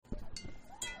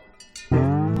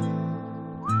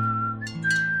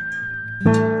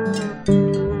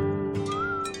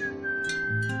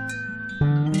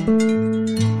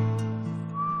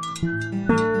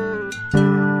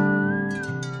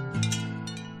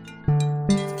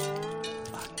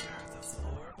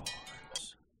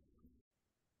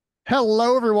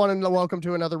Hello, everyone, and welcome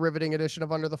to another riveting edition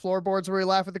of Under the Floorboards, where we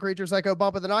laugh at the creatures that go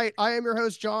bump in the night. I am your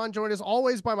host, John, joined as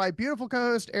always by my beautiful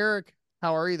co-host, Eric.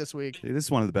 How are you this week? Dude, this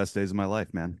is one of the best days of my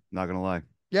life, man. Not gonna lie.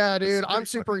 Yeah, This dude, is I'm pretty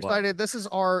super fucking wild. excited.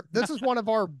 This is one of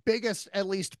our biggest, at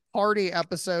least, party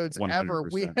episodes ever.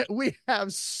 We 100%. we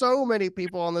have so many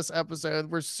people on this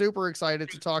episode. We're super excited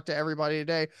to talk to everybody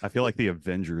today. I feel like the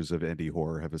Avengers of indie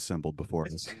horror have assembled before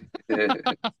us.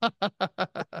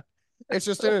 It's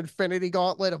just an infinity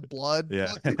gauntlet of blood.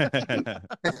 Yeah.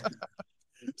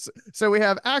 So we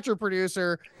have actor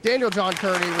producer Daniel John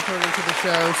Kearney returning to the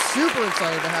show. Super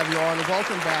excited to have you on.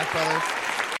 Welcome back, brother.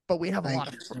 But we have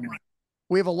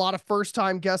we have a lot of first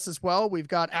time guests as well. We've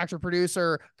got actor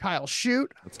producer Kyle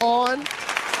Shute on.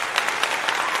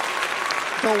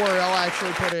 Don't worry, I'll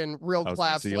actually put in real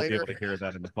claps You'll be later. able to hear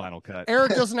that in the final cut.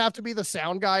 Eric doesn't have to be the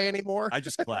sound guy anymore. I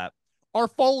just clap. Our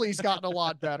Foley's gotten a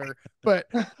lot better, but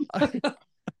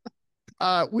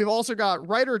we've also got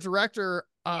writer director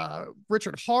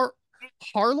Richard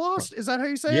Harlost. Is that how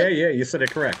you say it? Yeah, you said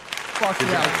it correct. Fuck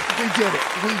yeah,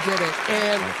 we did it.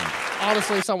 And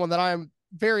honestly, someone that I'm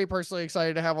very personally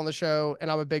excited to have on the show,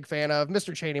 and I'm a big fan of,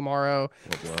 Mr. Chaney Morrow.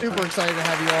 Super excited to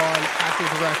have you on, actor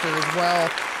director as well.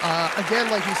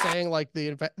 Again, like he's saying, like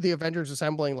the Avengers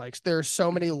assembling, like there's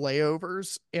so many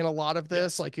layovers in a lot of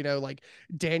this, like like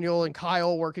Daniel and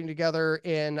Kyle working together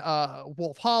in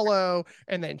Wolf Hollow,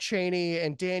 and then Chaney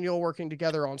and Daniel working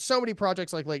together on so many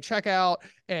projects like Late Checkout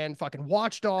and fucking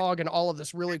Watchdog and all of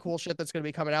this really cool shit that's going to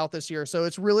be coming out this year. So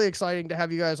it's really exciting to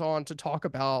have you guys on to talk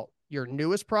about your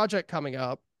newest project coming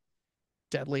up,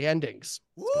 Deadly Endings.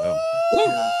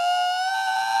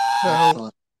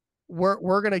 So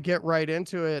we're gonna get right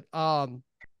into it.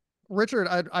 Richard,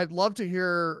 I'd love to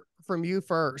hear from you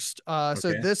first.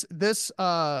 So this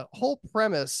whole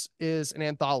premise is an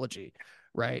anthology,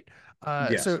 right?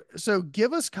 Yes. So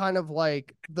give us kind of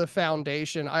like the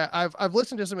foundation. I've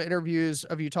listened to some interviews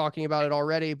of you talking about it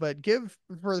already, but give,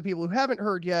 for the people who haven't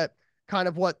heard yet, kind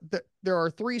of what there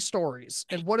are three stories,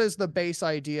 and what is the base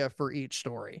idea for each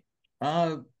story?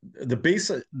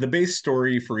 The base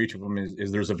story for each of them is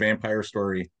there's a vampire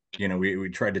story. We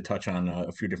tried to touch on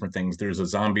a few different things. There's a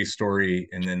zombie story,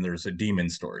 and then there's a demon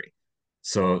story.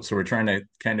 So we're trying to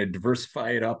kind of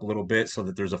diversify it up a little bit so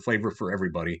that there's a flavor for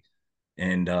everybody.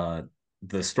 And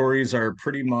the stories are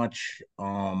pretty much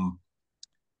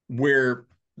where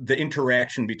the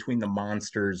interaction between the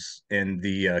monsters and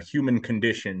the human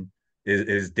condition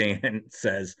is Dan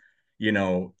says,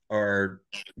 are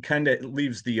kind of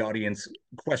leaves the audience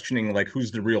questioning like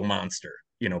who's the real monster,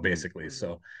 basically.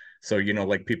 So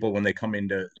like people when they come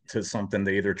into something,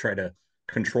 they either try to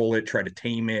control it, try to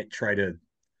tame it, try to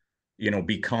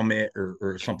become it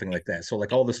or something like that. So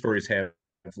like all the stories have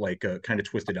like kind of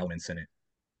twisted elements in it.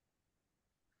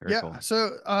 Very cool.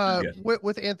 So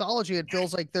with anthology, it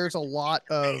feels like there's a lot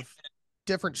of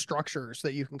different structures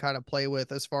that you can kind of play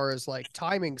with as far as like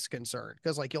timing's concerned,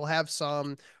 because like you'll have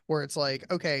some where it's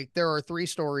like, okay, there are three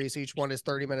stories, each one is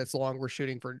 30 minutes long, we're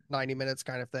shooting for 90 minutes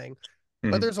kind of thing.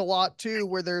 But there's a lot too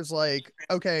where there's like,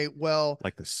 okay, well,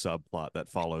 like the subplot that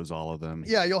follows all of them.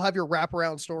 Yeah, you'll have your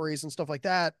wraparound stories and stuff like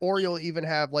that, or you'll even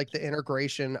have like the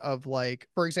integration of like,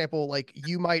 for example, like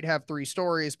you might have three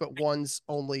stories, but one's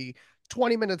only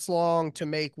 20 minutes long to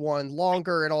make one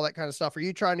longer and all that kind of stuff. Are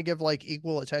you trying to give like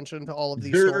equal attention to all of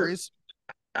these stories?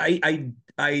 I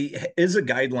as a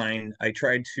guideline, I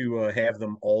tried to have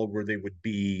them all where they would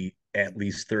be at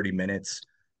least 30 minutes.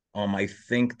 I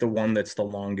think the one that's the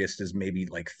longest is maybe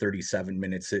like 37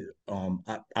 minutes.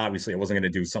 Obviously I wasn't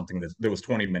going to do something that was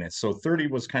 20 minutes. So 30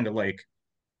 was kind of like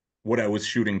what I was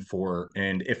shooting for.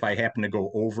 And if I happen to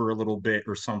go over a little bit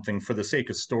or something for the sake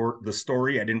of the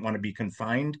story, I didn't want to be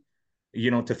confined,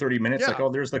 to 30 minutes. Like, oh,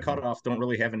 there's the cutoff. Don't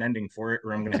really have an ending for it,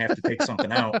 or I'm going to have to take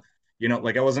something out.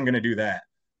 Like I wasn't going to do that.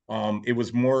 It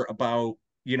was more about,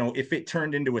 if it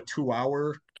turned into a 2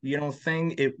 hour,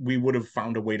 thing, we would have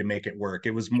found a way to make it work.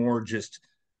 It was more just,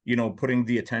 putting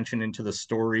the attention into the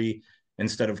story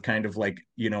instead of kind of like,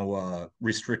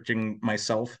 restricting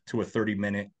myself to a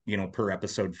 30-minute, per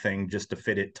episode thing just to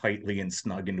fit it tightly and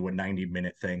snug into a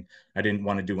 90-minute thing. I didn't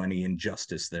want to do any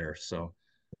injustice there. So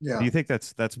yeah. Do you think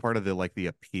that's part of the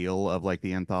appeal of like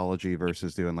the anthology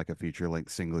versus doing like a feature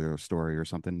length singular story or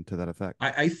something to that effect?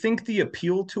 I think the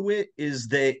appeal to it is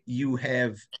that you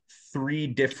have three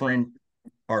different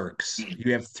arcs.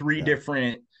 You have three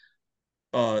different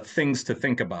things to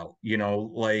think about,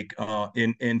 like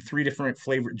in three different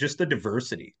flavor, just the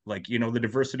diversity, like, the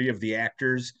diversity of the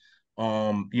actors.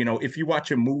 If you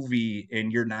watch a movie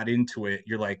and you're not into it,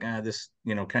 you're like, this,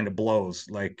 kind of blows.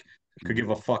 Like, could give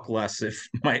a fuck less if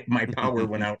my power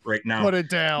went out right now. Put it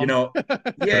down. You know,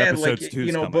 yeah, episode like,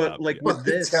 2's coming but up. like Yeah. with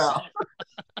this,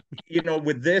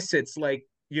 with this, it's like,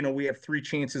 we have 3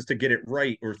 chances to get it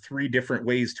right, or 3 different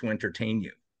ways to entertain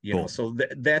you, Cool. so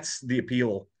that's the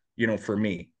appeal, for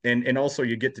me. And also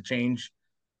you get to change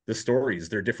the stories.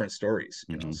 They're different stories,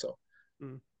 so.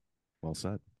 Well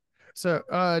said. So,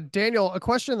 Daniel, a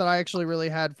question that I actually really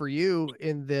had for you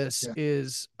in this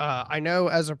is, I know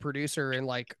as a producer, and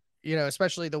like,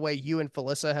 especially the way you and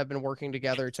Felissa have been working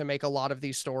together to make a lot of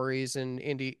these stories and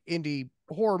indie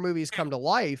horror movies come to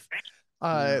life.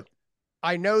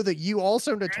 I know that you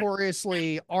also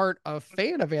notoriously aren't a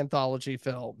fan of anthology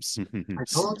films. I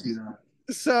told you that.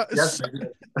 So,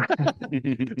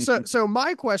 Yes, so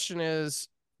my question is,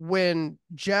 when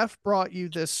Jeff brought you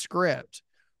this script,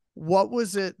 what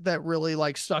was it that really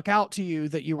like stuck out to you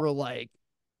that you were like,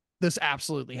 this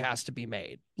absolutely has to be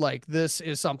made? Like, this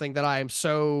is something that I am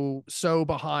so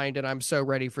behind, and I'm so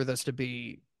ready for this to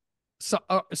be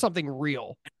something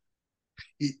real.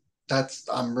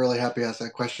 I'm really happy you asked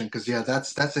that question, because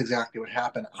that's exactly what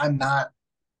happened. I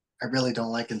really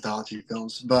don't like anthology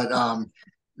films, but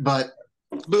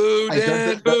boo,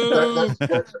 Dan, boo.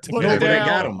 But I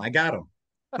got him.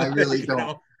 I really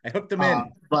don't. I hooked him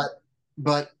in.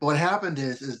 But what happened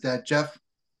is that Jeff,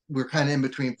 we're kind of in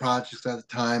between projects at the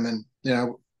time, and I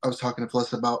was talking to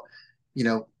Felissa about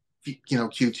Q2,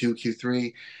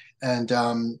 Q3, and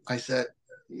I said,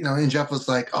 and Jeff was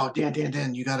like, "Oh,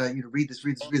 Dan, you gotta read this."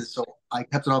 So I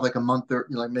kept it off like a month, or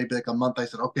maybe like a month. I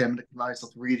said, "Okay, I'm gonna commit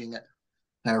myself reading it,"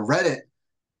 and I read it.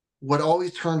 What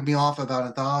always turned me off about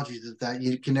anthologies is that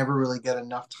you can never really get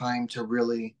enough time to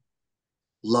really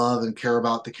love and care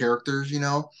about the characters,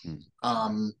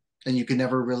 and you can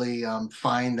never really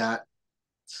find that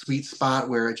sweet spot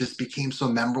where it just became so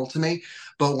memorable to me.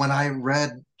 But when I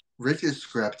read Rich's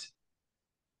script,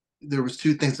 there was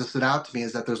 2 things that stood out to me: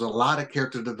 is that there's a lot of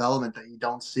character development that you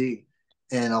don't see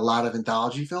in a lot of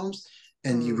anthology films,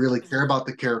 and you really care about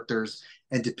the characters.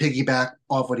 And to piggyback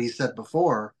off what he said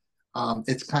before,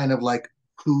 it's kind of like,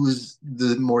 who's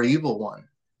the more evil one?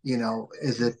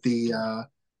 Is it the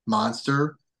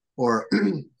monster, or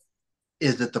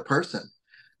is it the person?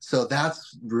 So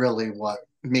that's really what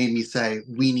made me say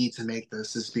we need to make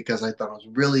this, is because I thought it was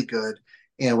really good.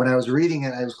 And when I was reading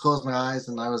it, I was closing my eyes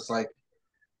and I was like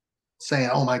saying,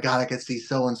 "Oh my God, I could see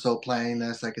so and so playing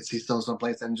this. I could see so and so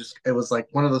playing this." And it was like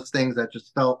one of those things that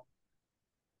just felt,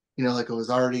 like it was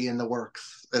already in the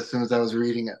works as soon as I was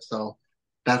reading it. So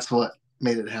that's what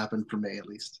made it happen for me, at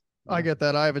least. I get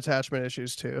that. I have attachment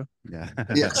issues too. Yeah.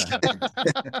 Yes.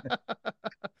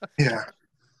 Yeah.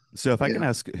 So if I can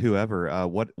ask whoever,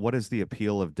 what is the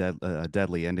appeal of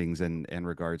Deadly Endings in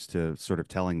regards to sort of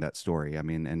telling that story? I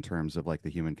mean, in terms of like the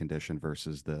human condition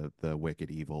versus the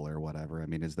wicked evil or whatever. I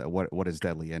mean, is that what is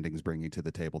Deadly Endings bringing to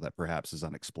the table that perhaps is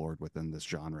unexplored within this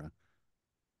genre?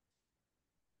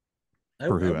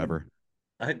 For whoever.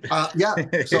 Yeah.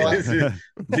 So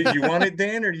did you want it,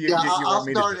 Dan, or do you? I'll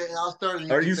start it. I'll start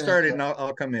it. Or you start it, and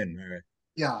I'll come in. All right.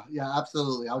 Yeah,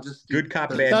 absolutely. I'll just good cop,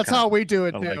 bad That's cop. how we do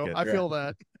it I too. like it. I feel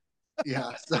that.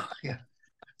 Yeah.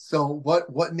 So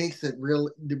what makes it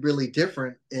really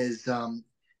different is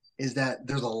that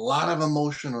there's a lot of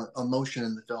emotion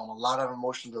in the film, a lot of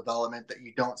emotional development that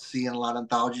you don't see in a lot of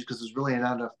anthologies, because there's really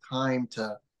not enough time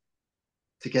to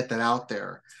get that out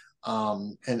there.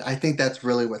 And I think that's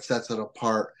really what sets it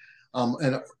apart.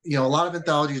 And a lot of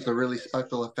anthologies are really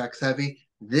special effects heavy.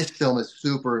 This film is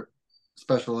super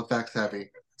special effects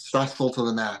heavy, stressful to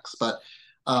the max. But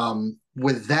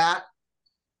with that,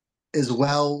 as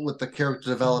well, with the character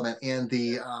development and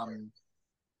the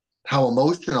how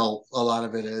emotional a lot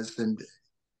of it is, and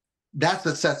that's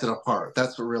what sets it apart.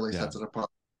 That's what really sets it apart.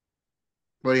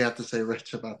 What do you have to say,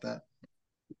 Rich, about that?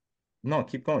 No,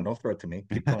 keep going. Don't throw it to me.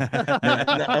 Keep going.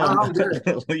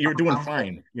 You're doing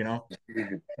fine.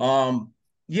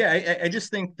 Yeah, I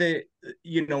just think that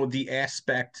the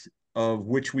aspect of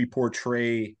which we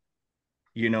portray,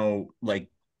 like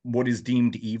what is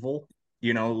deemed evil.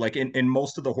 Like in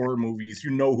most of the horror movies,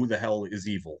 who the hell is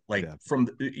evil. Like from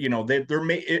they're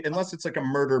unless it's like a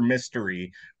murder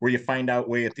mystery where you find out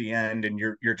way at the end and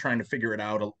you're trying to figure it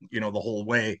out, the whole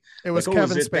way. It was like,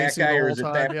 Kevin is it Spacey that guy the or whole is it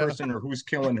time, that person or who's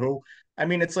killing who? I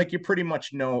mean, it's like you pretty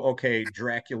much know, okay,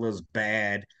 Dracula's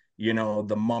bad,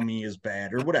 the mummy is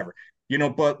bad or whatever.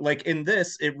 But like in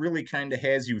this, it really kind of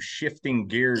has you shifting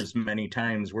gears many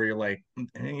times where you're like,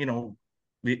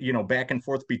 back and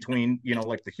forth between,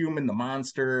 like the human, the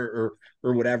monster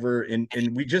or whatever. And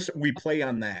we play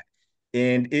on that.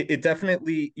 And it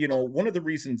definitely, one of the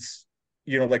reasons,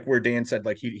 like where Dan said,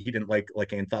 like he didn't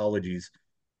like anthologies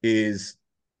is,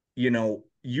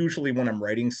 usually when I'm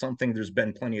writing something, there's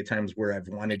been plenty of times where I've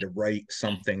wanted to write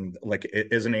something like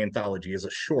as an anthology, as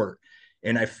a short.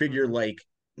 And I figure like,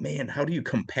 man, how do you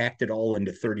compact it all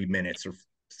into 30 minutes or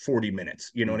 40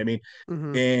 minutes? You know what I mean?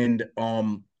 Mm-hmm. And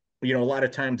you know, a lot of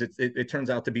times it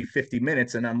turns out to be 50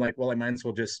 minutes, and I'm like, well, I might as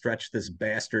well just stretch this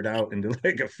bastard out into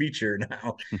like a feature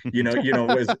now.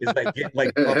 As I get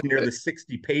like up near the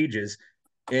 60 pages.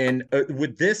 And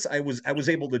with this, I was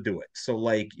able to do it. So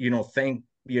like, thank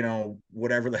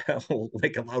whatever the hell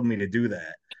like allowed me to do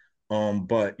that.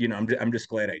 But I'm just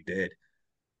glad I did.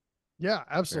 Yeah,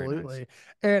 absolutely.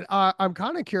 And I'm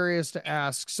kind of curious to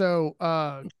ask. So,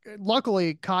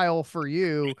 luckily, Kyle, for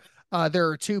you, there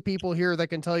are two people here that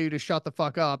can tell you to shut the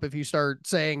fuck up if you start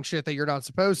saying shit that you're not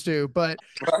supposed to. But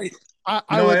right.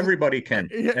 I would, everybody can.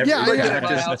 Yeah.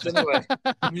 House anyway.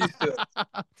 I'm used to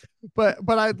it.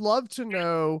 But I'd love to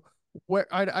know where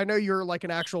I know you're like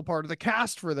an actual part of the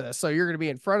cast for this, so you're going to be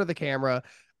in front of the camera.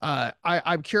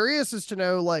 I'm curious as to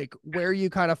know like where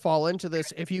you kind of fall into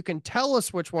this. If you can tell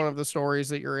us which one of the stories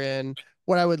that you're in,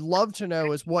 what I would love to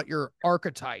know is what your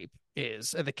archetype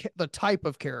is, and the type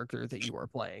of character that you are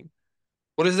playing.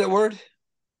 What is that word?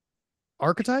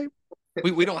 Archetype?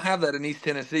 We don't have that in East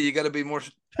Tennessee. You got to be more.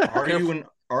 Are you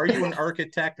an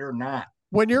architect or not?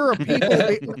 When you're a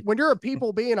people, when you're a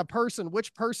people being a person,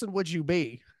 which person would you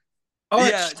be? Oh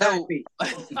yeah, no.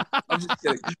 I'm just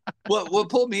kidding. What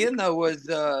pulled me in though was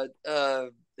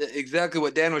exactly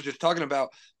what Dan was just talking about,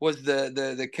 was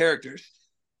the characters.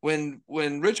 When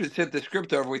Richard sent the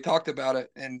script over, we talked about it,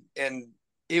 and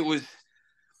it's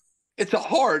a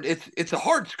hard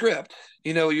script.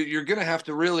 You're gonna have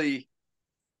to really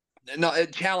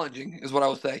challenging is what I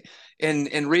would say.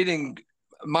 And reading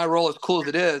my role, as cool as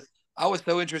it is, I was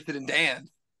so interested in Dan.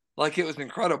 Like, it was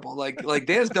incredible. Like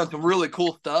Dan's done some really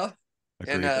cool stuff.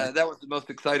 Agreed. And that was the most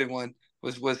exciting one,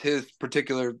 was his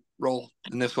particular role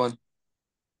in this one.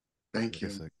 Thank you.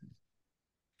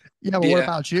 Yeah, but what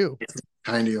about you?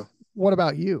 Kind of you. What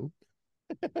about you?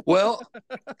 Well,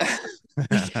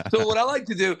 so what I like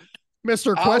to do,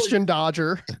 Mr. Question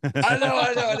Dodger. I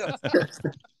know.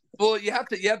 Well, you have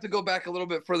to go back a little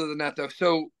bit further than that, though.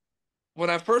 So when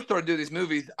I first started doing these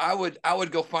movies, I would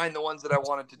go find the ones that I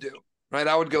wanted to do. Right,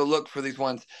 I would go look for these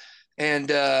ones.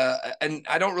 And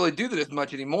I don't really do that as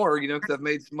much anymore, because I've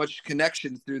made so much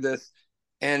connections through this.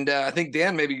 And I think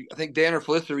Dan or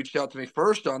Felissa reached out to me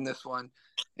first on this one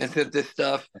and said this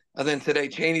stuff. And then today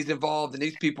Chaney's involved and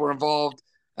these people are involved.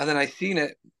 And then I seen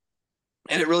it,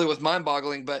 and it really was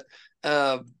mind-boggling. But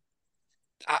I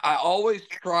always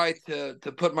try to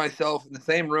put myself in the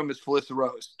same room as Felissa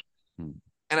Rose. And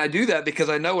I do that because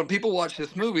I know when people watch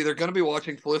this movie, they're going to be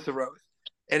watching Felissa Rose.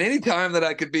 And anytime that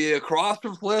I could be across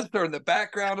from Felissa or in the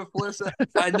background of Felissa,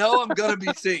 I know I'm going to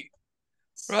be seen.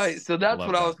 Right. So that's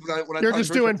what I was when I You're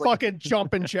just doing fucking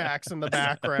jumping jacks in the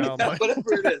background. Yeah, whatever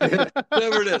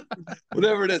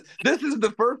it is. This is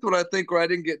the first one, I think, where I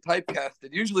didn't get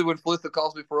typecasted. Usually when Felissa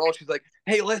calls me for a role, she's like,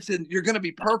 hey, listen, you're going to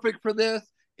be perfect for this.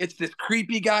 It's this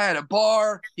creepy guy at a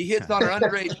bar. He hits on an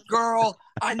underage girl.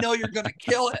 I know you're going to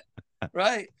kill it.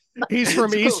 Right. He's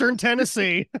from Eastern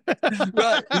Tennessee.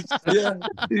 Right. Yeah.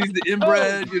 He's the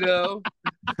inbred,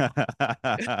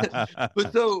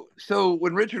 But so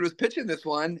when Richard was pitching this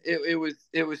one, it was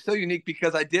so unique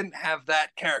because I didn't have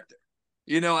that character.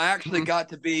 I actually got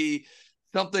to be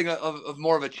something of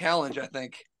more of a challenge, I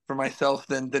think, for myself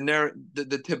than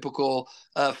the typical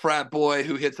frat boy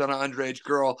who hits on an underage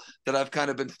girl that I've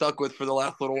kind of been stuck with for the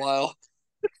last little while.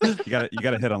 You got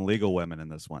to hit on legal women in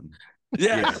this one.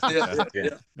 Yeah.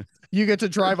 You get to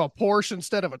drive a Porsche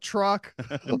instead of a truck.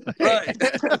 Right.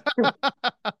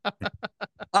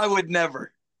 I would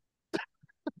never.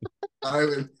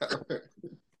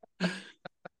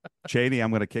 Chaney, I'm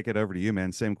going to kick it over to you,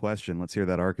 man. Same question. Let's hear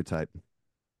that archetype.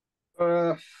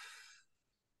 Let's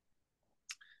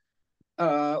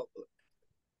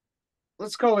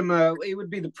call him, he would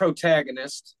be the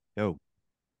protagonist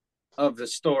of the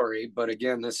story. But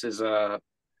again, this is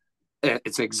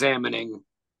it's examining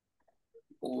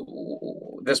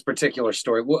this particular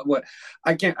story. What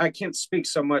I can't speak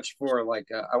so much for I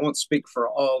won't speak for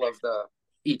all of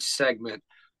each segment.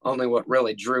 Only what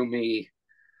really drew me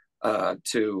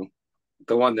to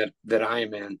the one that I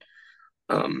am in.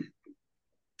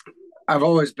 I've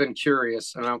always been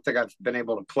curious, and I don't think I've been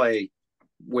able to play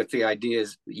with the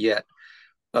ideas yet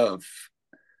of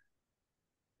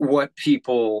what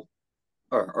people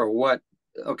or what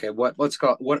let's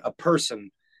call it, what a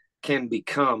person can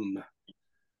become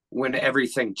when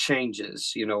everything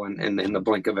changes, in the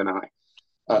blink of an eye.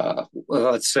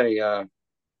 Let's say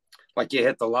like you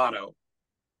hit the lotto,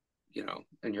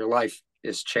 and your life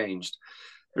is changed.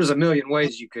 There's a million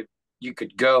ways you could you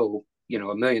could go,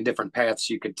 a million different paths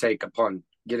you could take upon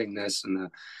getting this. And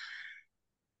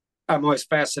I'm always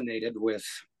fascinated with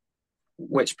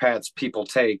which paths people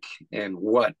take and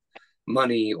what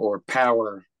money or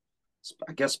power,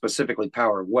 I guess specifically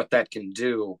power, what that can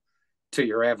do to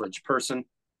your average person.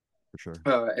 For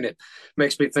sure. And it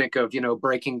makes me think of,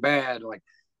 Breaking Bad. Like,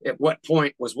 at what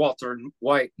point was Walter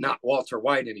White not Walter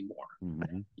White anymore?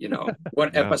 Mm-hmm.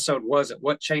 What episode was it?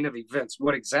 What chain of events?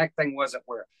 What exact thing was it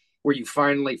where you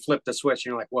finally flip the switch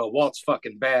and you're like, well, Walt's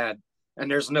fucking bad, and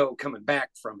there's no coming back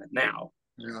from it now.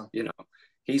 Yeah.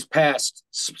 He's past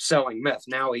selling meth.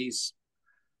 Now he's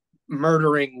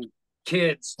murdering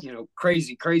kids,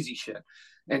 crazy shit.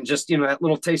 And just, that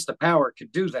little taste of power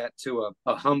could do that to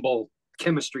a humble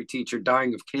chemistry teacher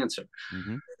dying of cancer.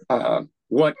 Mm-hmm.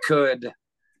 What could,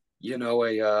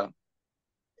 an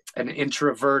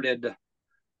introverted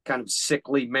kind of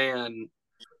sickly man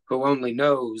who only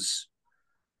knows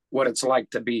what it's like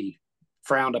to be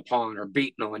frowned upon or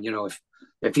beaten on,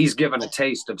 if he's given a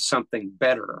taste of something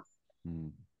better,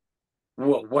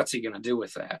 well, what's he going to do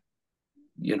with that?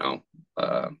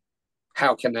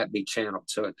 How can that be channeled?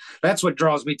 So that's what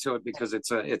draws me to it, because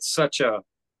it's such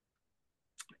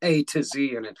A to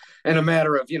Z in a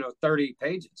matter of 30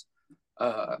 pages.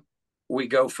 We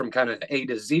go from kind of A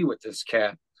to Z with this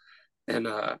cat, and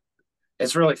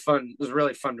it's really fun. It was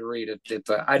really fun to read it.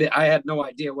 I had no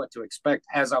idea what to expect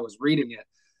as I was reading it.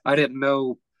 I didn't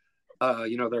know,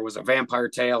 there was a vampire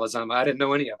tale. I didn't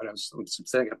know any of it. I was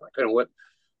thinking, like,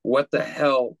 what the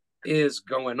hell is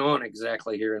going on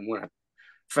exactly here? And when I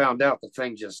found out, the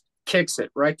thing just kicks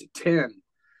it right to 10.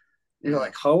 You're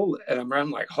like, holy, and I'm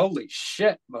like, holy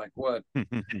shit! I'm like, what?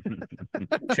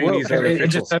 Chaney's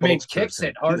Kicks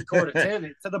it hardcore to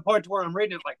 10 to the point where I'm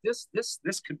reading it like this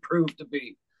could prove to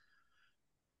be.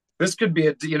 This could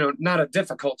be not a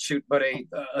difficult shoot, but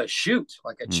a shoot,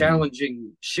 like a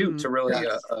challenging shoot to really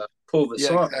pull this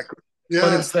off. Exactly. Yeah.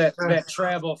 But it's that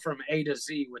travel from A to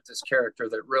Z with this character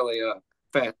that really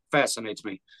fascinates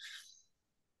me.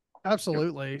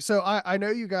 Absolutely. So I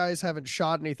know you guys haven't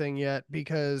shot anything yet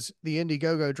because the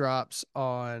Indiegogo drops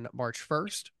on March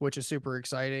 1st, which is super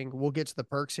exciting. We'll get to the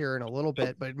perks here in a little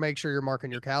bit, but make sure you're marking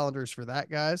your calendars for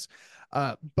that, guys.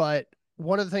 But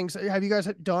one of the things, have you guys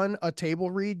done a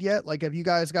table read yet? Like, have you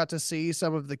guys got to see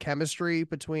some of the chemistry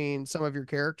between some of your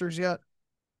characters yet?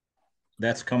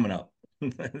 That's coming up.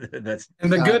 And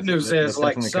the good news is,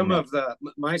 like, some of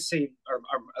my scene or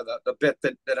the bit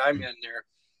that I'm in there,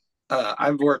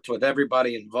 I've worked with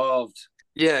everybody involved.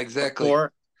 Yeah, exactly.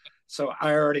 Before, so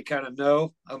I already kind of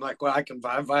know. I'm like, well, I can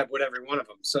vibe with every one of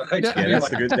them. So that's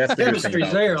the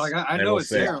chemistry's there. Like, I know it's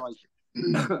there. Like,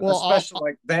 well, especially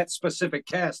like that specific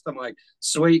cast. I'm like,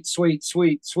 sweet.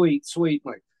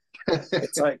 Like,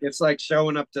 it's like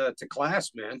showing up to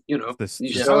class, man. I was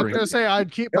gonna say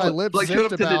I'd keep my lips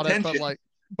zipped about it,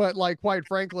 but quite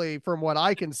frankly, from what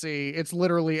I can see, it's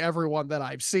literally everyone that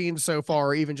I've seen so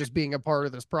far, even just being a part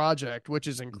of this project, which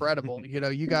is incredible.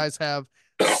 You guys have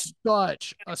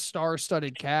such a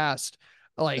star-studded cast,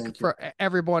 like for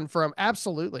everyone from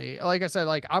absolutely, like I said,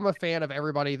 like I'm a fan of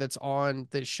everybody that's on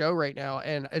this show right now.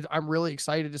 And I'm really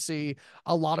excited to see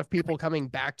a lot of people coming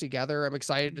back together. I'm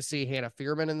excited to see Hannah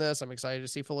Fearman in this. I'm excited to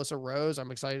see Felissa Rose. I'm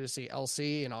excited to see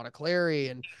LC and Anna Clary,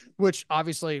 and which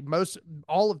obviously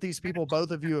all of these people,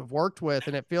 both of you have worked with.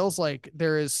 And it feels like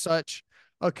there is such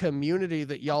a community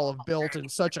that y'all have built in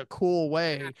such a cool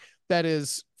way that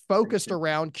is focused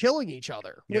around killing each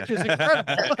other, which is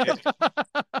incredible.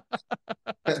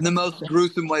 In the most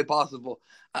gruesome way possible.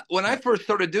 When I first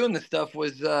started doing this stuff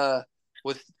was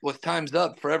Time's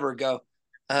Up forever ago.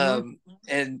 And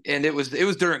it was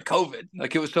during COVID.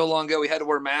 Like, it was so long ago, we had to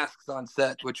wear masks on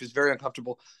set, which was very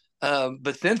uncomfortable.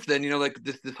 But since then, like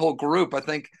this whole group, I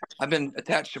think I've been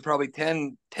attached to probably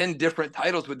 10 different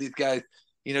titles with these guys,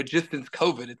 just since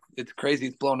COVID. It's crazy.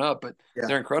 It's blown up, but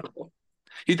they're incredible.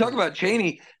 You talk about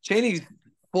Chaney. Chaney's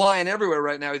flying everywhere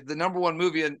right now. He's the #1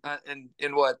 movie in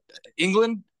what,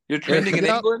 England? You're trending in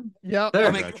England? Yep.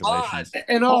 I mean, come on.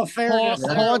 In all fairness,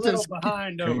 they're a little is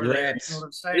behind over there. You know what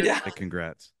I'm saying? Yeah.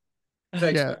 Congrats.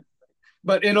 Thanks, Yeah. man.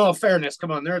 But in all fairness,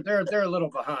 come on, they're a little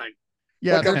behind.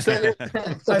 Yeah, like I'm saying,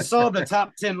 I saw the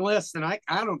top 10 list, and I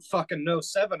don't fucking know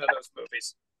 7 of those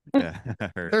movies. Yeah,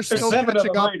 There's still 7 of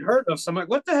them I ain't heard of. So I'm like,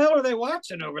 what the hell are they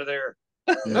watching over there?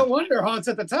 No wonder Haunt's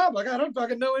at the top. Like, I don't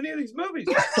fucking know any of these movies.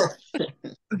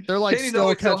 They're like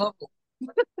still catching.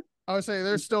 I would say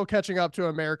they're still catching up to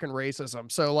American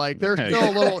racism. So like they're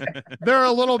still they're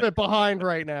a little bit behind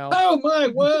right now. Oh my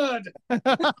word! Oh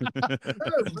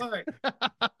my!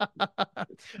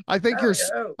 I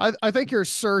think you're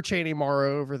Sir Chaney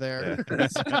Morrow over there.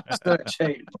 Sir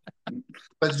Chaney.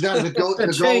 But John,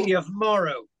 The Chaney of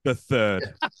Morrow. The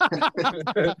third.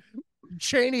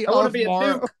 Chaney I want to of be a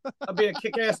Morrow. duke. I'll be a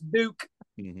kick-ass duke.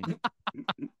 Mhm.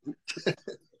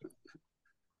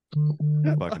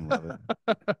 Fucking love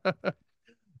it.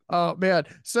 Oh man,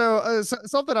 so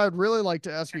something I'd really like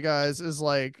to ask you guys is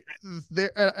like,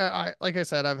 like I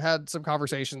said, I've had some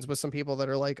conversations with some people that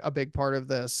are like a big part of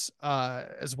this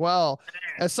as well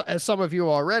as some of you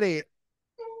already.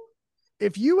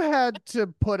 If you had to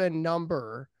put a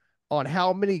number on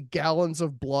how many gallons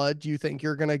of blood you think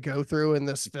you're going to go through in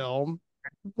this film,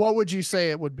 what would you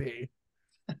say it would be?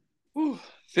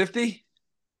 50.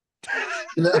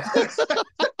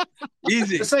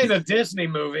 Easy. This ain't a Disney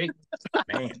movie.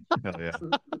 Man. Hell yeah.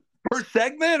 Per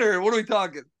segment, or what are we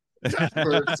talking?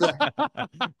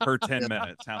 Per 10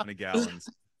 minutes, how many gallons?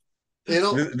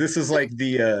 This is like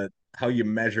the how you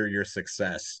measure your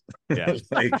success. Yeah.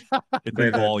 Like It's by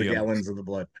in volume. the gallons of the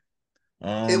blood.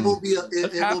 It will be.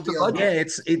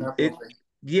 It will be.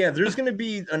 Yeah, there's going to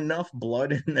be enough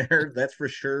blood in there, that's for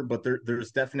sure. But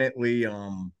there's definitely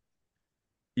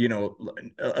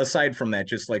aside from that,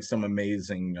 just like some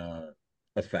amazing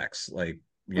effects, like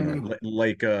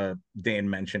like Dan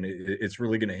mentioned, it's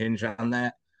really going to hinge on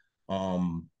that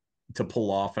to pull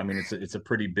off. I mean, it's a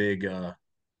pretty big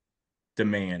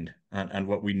demand on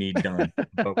what we need done,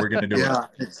 but we're going to do it. Yeah,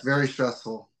 it's very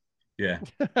stressful. Yeah.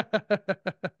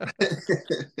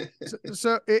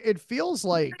 So it feels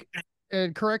like,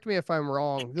 and correct me if I'm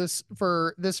wrong, this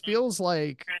feels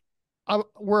like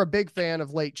we're a big fan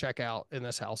of Late Checkout in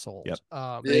this household.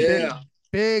 Yep.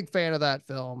 Big fan of that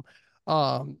film.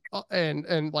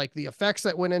 And like the effects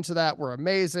that went into that were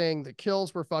amazing. The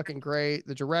kills were fucking great.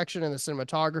 The direction and the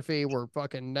cinematography were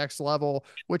fucking next level,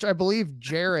 which I believe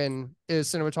Jaron is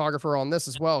cinematographer on this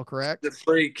as well, correct? The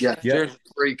freak. Yeah. Jaron's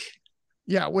the freak.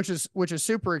 Yeah, which is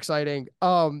super exciting.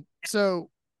 So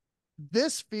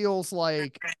this feels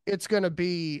like it's going to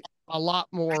be a lot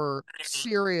more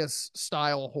serious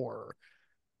style horror.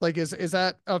 Like, is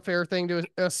that a fair thing to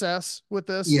assess with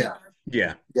this? Yeah.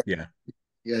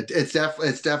 It's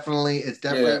definitely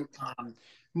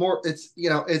more.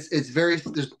 It's very.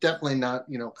 There's definitely not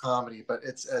comedy, but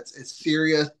it's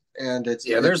serious, and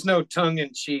there's no tongue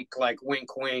in cheek like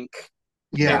wink wink.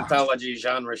 Anthology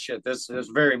genre shit. This is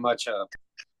very much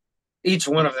each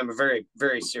one of them are very,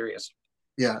 very serious.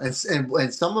 Yeah, and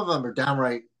some of them are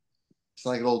downright, it's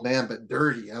like an old man, but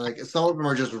dirty. And like some of them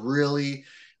are just really,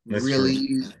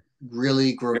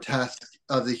 really grotesque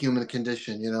of the human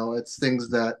condition. It's things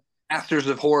that masters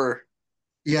of horror.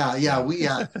 You don't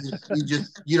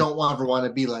ever want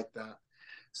to be like that.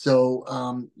 So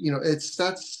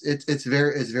it's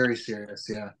very serious.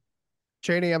 Yeah.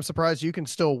 Chaney, I'm surprised you can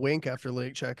still wink after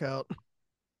Late Checkout.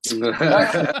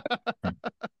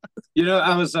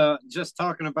 I was just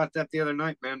talking about that the other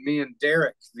night, man. Me and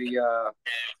Derek,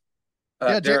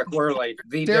 Derek Worley,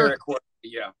 Derek Worley,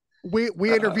 yeah. We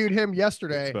interviewed him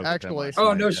yeday, actually.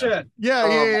 Oh, no shit.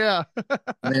 Yeah.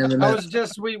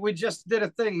 We just did a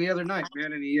thing the other night,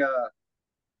 man, and he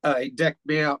decked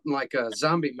me out in like a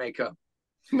zombie makeup.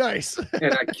 Nice.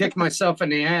 And I kicked myself in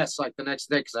the ass like the next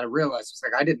day because I realized it's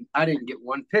like I didn't get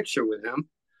one picture with him.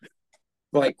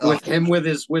 Like with him with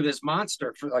his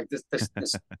monster for like this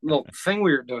little thing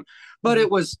we were doing. But it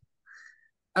was,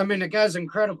 I mean, the guy's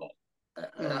incredible.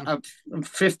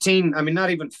 15, I mean, not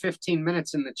even 15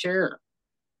 minutes in the chair.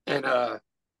 And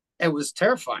it was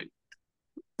terrifying.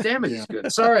 Damn it, he's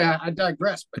good. Sorry, I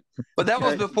digress. But that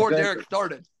was before Derek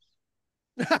started.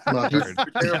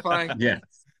 Terrifying. Yeah.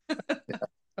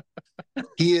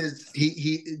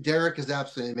 Derek is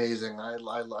absolutely amazing. I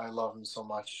love him so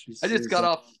much. I just got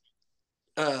off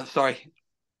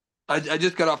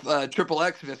Triple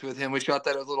Xmas with him. We shot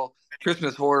that as a little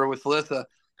Christmas horror with Felissa.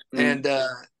 And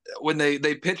when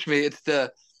they pitched me, I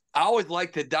always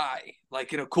like to die,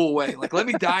 like in a cool way. Like, let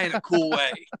me die in a cool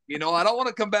way. I don't want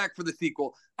to come back for the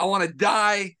sequel. I want to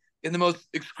die in the most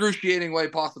excruciating way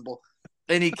possible.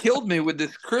 And he killed me with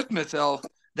this Christmas elf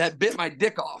that bit my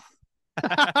dick off.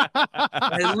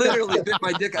 I literally bit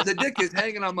my dick. The dick is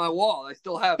hanging on my wall. I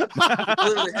still have it. It's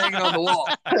literally hanging on the wall.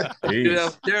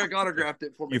 Derek autographed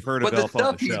it for me. You've heard but of the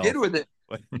stuff he did with it,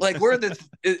 like we're in this.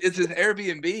 It's an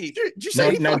Airbnb. Did you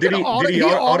say did he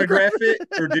autograph it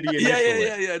or did he? Yeah.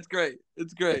 It's great.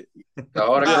 It's great. The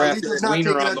autograph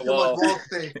wiener on the wall.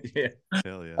 Yeah.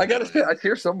 Hell yeah. I got it. It's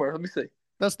here somewhere. Let me see.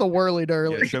 That's the whirly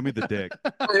dirly. Yeah, show me the dick.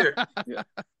 Here.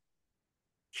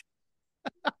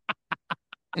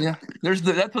 Yeah,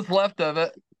 that's what's left of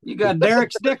it. You got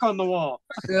Derek's dick on the wall.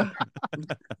 Yeah,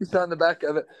 he's on the back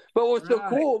of it. But what's so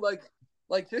cool,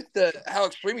 like just how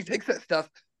extreme he takes that stuff.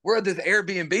 we're at this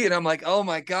Airbnb, and I'm like, oh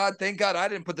my God, thank God I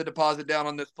didn't put the deposit down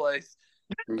on this place.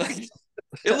 Like,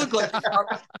 it looked like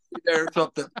there or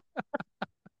something.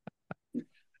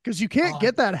 Because you can't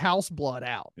get that house blood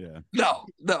out. Yeah. No,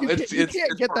 You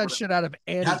can't get that shit out of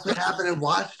any. That's what happened in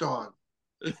Watchdog.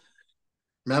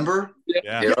 Remember?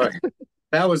 Yeah.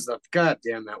 That was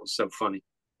goddamn. That was so funny.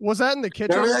 Was that in the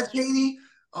kitchen? Remember that, Chaney?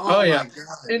 Oh yeah.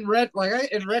 God. In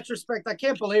retrospect, I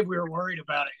can't believe we were worried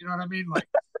about it. You know what I mean? Like,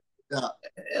 Yeah.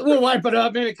 We'll wipe it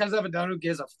up. Maybe it comes up and down. Who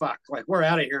gives a fuck? Like, we're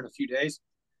out of here in a few days.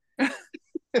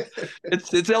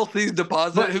 It's LC's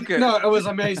deposit. But, who cares? No, it was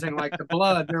amazing. Like the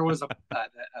blood, there was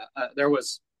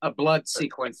a blood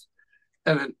sequence,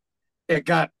 and then it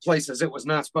got places it was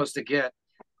not supposed to get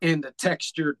into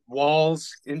textured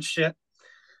walls and shit.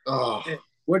 Oh. It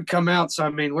would come out. So I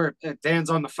mean, Dan's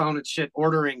on the phone and shit,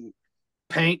 ordering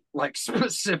paint, like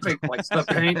specific, like the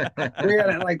paint. We got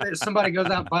it. Like somebody goes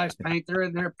out and buys paint. They're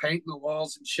in there painting the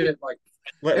walls and shit. Like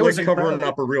it was covering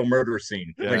up a real murder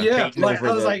scene. Yeah.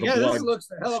 I was like, this looks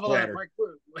a hell of a lot. Like,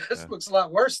 this looks a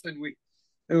lot worse than we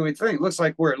think. Looks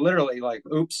like we're literally like,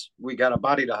 oops, we got a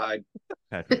body to hide.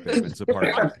 Patrick Bateman's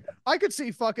apart. I could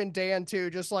see fucking Dan too,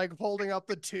 just like holding up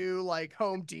the two like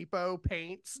Home Depot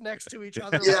paints next to each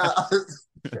other. Yeah.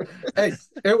 Hey,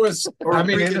 it was. I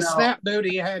mean, in freaking the out. snap dude,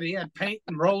 he had paint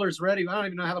and rollers ready. I don't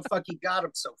even know how the fuck he got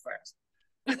them so fast.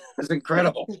 It's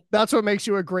incredible. That's what makes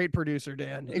you a great producer,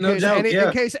 Dan. In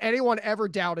case anyone ever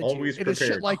doubted Always you, it is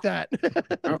shit prepared. like that.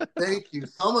 Thank you.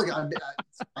 Oh my God.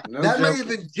 No That may joke. have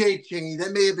been Jake, Chaney.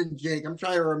 That may have been Jake. I'm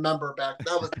trying to remember back.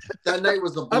 That night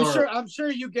was a blur. I'm sure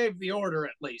you gave the order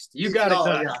at least. You got it Oh,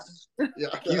 done.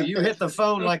 yeah. You hit the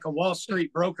phone like a Wall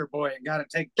Street broker boy and got it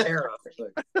taken care of.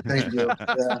 Thank you.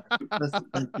 Yeah.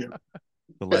 Thank you.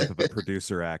 The life of a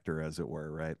producer actor, as it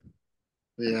were, right?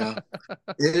 Yeah.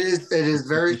 It is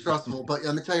very stressful. But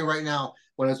let me tell you right now,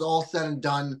 when it's all said and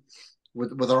done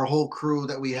with our whole crew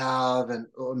that we have and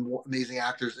amazing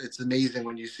actors, it's amazing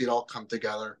when you see it all come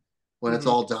together when it's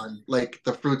all done, like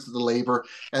the fruits of the labor.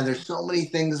 And there's so many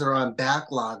things that are on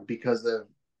backlog because of,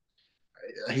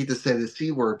 I hate to say the C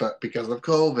word, but because of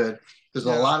COVID, there's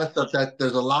a lot of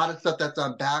stuff that's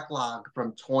on backlog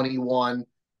from 21,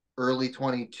 early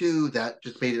 22 that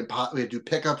just made it impossible. We had to do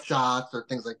pickup shots or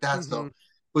things like that. So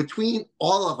between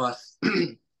all of us,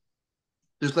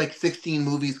 there's like 16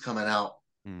 movies coming out.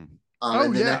 In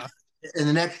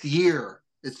the next year.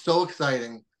 It's so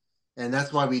exciting, and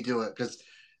that's why we do it, because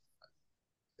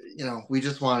we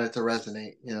just want it to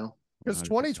resonate. Because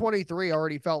 2023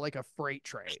 already felt like a freight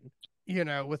train.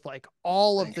 With like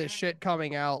all of this shit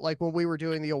coming out, like when we were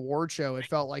doing the award show, it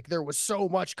felt like there was so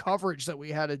much coverage that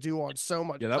we had to do on so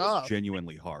much That stuff. was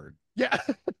genuinely hard. Yeah.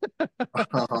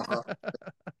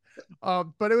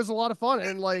 But it was a lot of fun,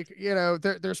 and like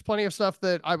there's plenty of stuff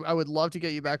that I would love to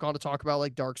get you back on to talk about,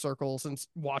 like Dark Circles and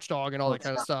Watchdog and all that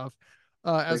kind of stuff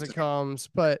as it comes.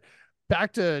 But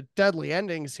back to Deadly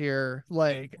Endings here,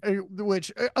 like,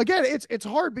 which again, it's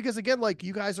hard because again, like,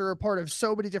 you guys are a part of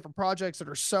so many different projects that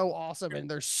are so awesome, and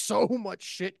there's so much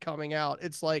shit coming out.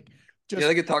 It's like,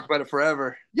 they could talk about it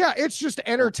forever. Yeah, it's just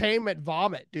entertainment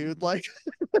vomit, dude. Like,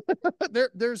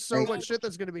 there's so much shit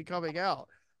that's going to be coming out.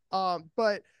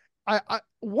 But I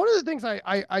one of the things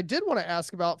I did want to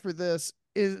ask about for this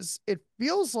is, it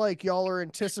feels like y'all are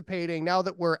anticipating, now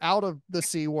that we're out of the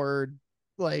C word,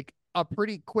 like a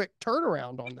pretty quick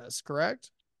turnaround on this,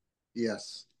 correct?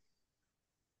 Yes.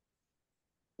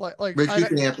 Like Rich, you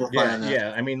can amplify on that.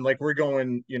 Yeah. I mean, like, we're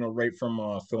going, right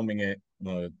from filming it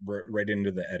right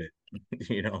into the edit.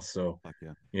 So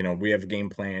we have a game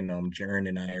plan. Jaren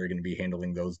and I are going to be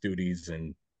handling those duties,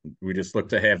 and we just look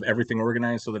to have everything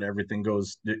organized so that everything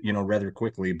goes rather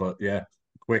quickly. But yeah,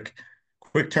 quick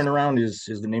turnaround is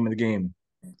the name of the game.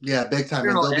 Yeah, big time.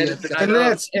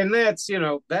 And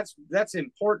that's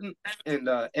important. And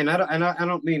I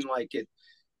don't mean like it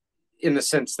in the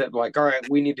sense that, like, all right,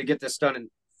 we need to get this done in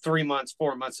 3 months,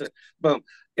 4 months. Boom.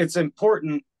 It's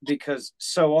important because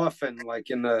so often, like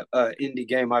in the indie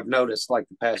game, I've noticed, like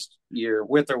the past year,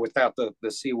 with or without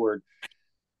the C word,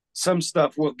 some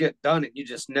stuff will get done and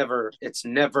it's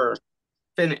never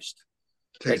finished.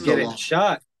 They get it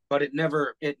shot, but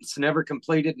it's never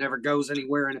completed, never goes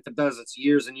anywhere. And if it does, it's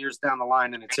years and years down the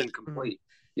line and it's incomplete.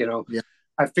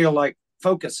 I feel like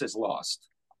focus is lost.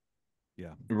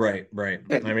 Yeah. Right. I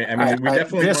mean, we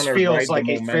definitely want to ride like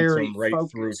the momentum right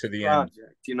through to the end.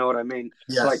 You know what I mean?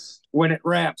 Yes. Like when it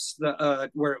wraps,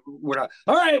 we're not,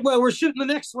 all right, well, we're shooting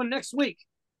the next one next week.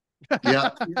 Yeah.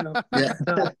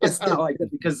 It's not like that,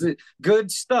 because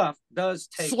good stuff does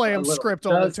take slam script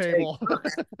on the table.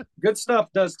 Good stuff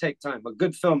does take time. A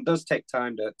good film does take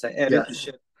time to edit and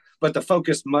shit. But the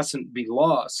focus mustn't be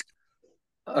lost.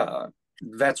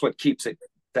 that's what keeps it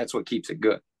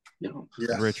good.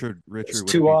 Yes. Richard, it's would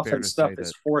too it be fair often to stuff say is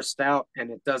that forced out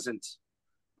and it just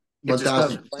 1000%.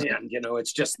 doesn't land.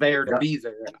 It's just there to be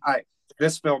there. And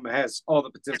this film has all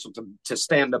the potential to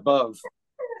stand above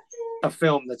a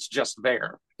film that's just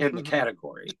there in the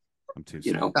category. I'm too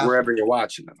soon. Wherever you're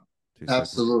watching it.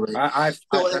 Absolutely. That's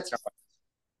how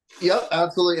Yep,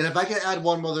 absolutely. And if I could add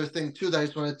one other thing too that I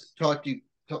just wanted to talk to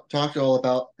you all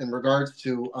about in regards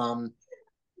to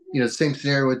same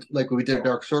scenario with like what we did at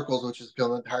Dark Circles, which is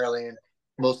filmed entirely in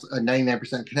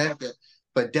 99% Connecticut,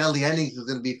 but Deadly Endings is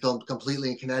going to be filmed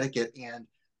completely in Connecticut, and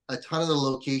a ton of the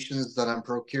locations that I'm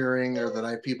procuring or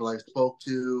that people I've spoke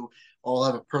to all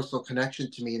have a personal connection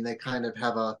to me, and they kind of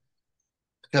have a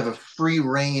free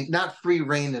reign, not free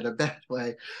reign in a bad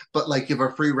way, but like give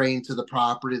a free reign to the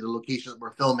property, the location that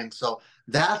we're filming. So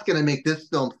that's going to make this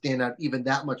film stand out even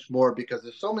that much more, because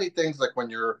there's so many things like when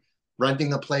you're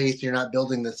renting a place, you're not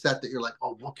building the set, that you're like,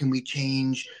 oh, what can we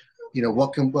change?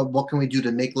 What can we do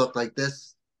to make look like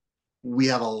this? We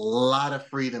have a lot of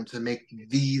freedom to make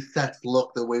these sets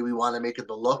look the way we want to make it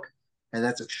to look. And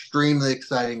that's extremely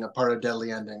exciting, a part of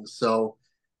Deadly Endings. So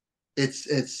it's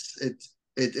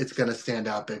going to stand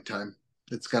out big time.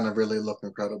 It's going to really look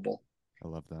incredible. I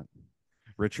love that.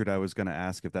 Richard, I was going to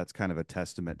ask if that's kind of a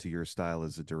testament to your style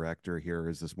as a director here.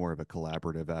 Is this more of a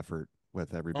collaborative effort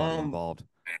with everybody involved?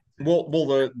 Well,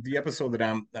 the episode that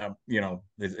I'm,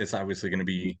 it's obviously going to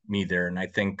be me there. And I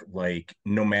think like,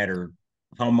 no matter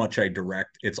how much I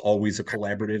direct, it's always a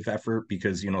collaborative effort,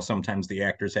 because, sometimes the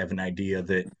actors have an idea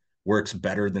that works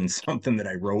better than something that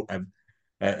I wrote.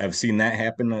 I've seen that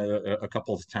happen a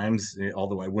couple of times,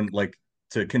 although I wouldn't like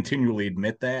to continually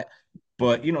admit that.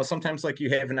 But sometimes like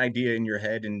you have an idea in your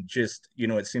head and just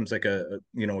it seems like a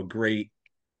great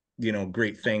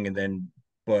great thing, and then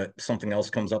but something else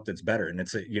comes up that's better, and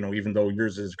it's even though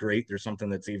yours is great, there's something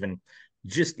that's even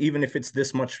if it's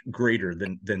this much greater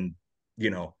than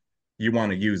you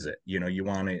want to use it, you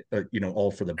want it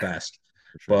all for the best.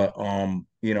 Sure.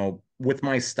 But with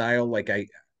my style, like I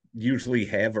usually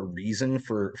have a reason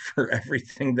for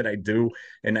everything that I do,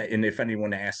 and if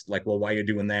anyone asks like, well, why are you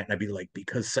doing that, and I'd be like,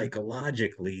 because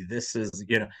psychologically this is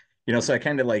so I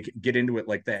kind of like get into it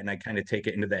like that, and I kind of take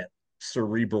it into that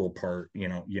cerebral part,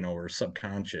 or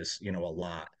subconscious, a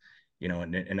lot,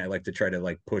 and I like to try to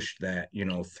like push that,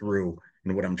 through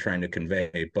in what I'm trying to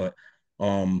convey. But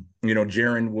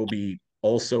Jaron will be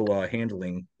also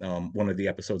handling one of the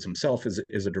episodes himself as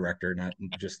a director, not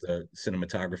just a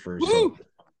cinematographer. So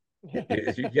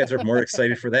you guys are more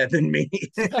excited for that than me.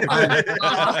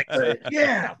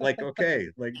 Yeah, like okay,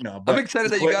 like no, but I'm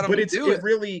excited that you got him to do it.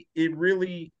 It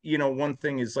really, one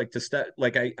thing is like to step,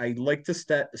 like I like to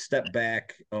step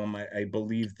back. I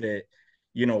believe that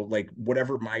like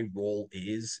whatever my role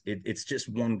is, it's just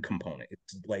one component.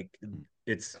 It's like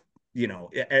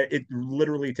it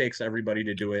literally takes everybody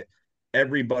to do it.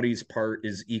 Everybody's part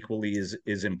is equally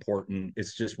is important.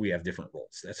 It's just we have different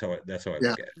roles. That's how I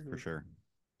look at it. For sure.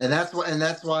 And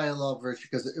that's why I love Rich,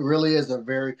 because it really is a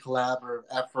very collaborative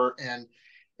effort, and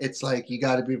it's like you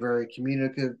got to be very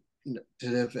communicative,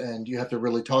 and you have to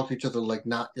really talk to each other like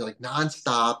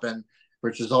nonstop. And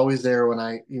Rich is always there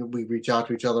when we reach out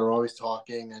to each other, always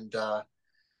talking. And I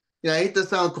hate to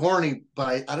sound corny,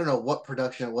 but I don't know what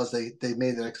production it was they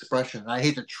made that expression. And I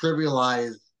hate to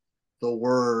trivialize the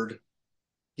word,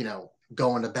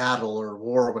 going to battle or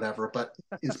war or whatever. But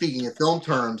in speaking in film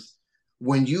terms,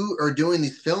 when you are doing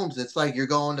these films, it's like you're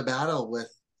going to battle with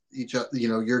each other.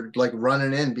 You're like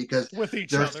running in because with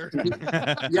each other.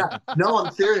 Yeah, no,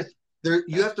 I'm serious.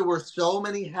 You have to wear so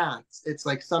many hats. It's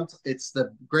like it's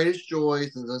the greatest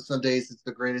joys, and then some days it's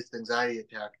the greatest anxiety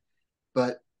attack.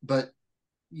 But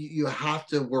you have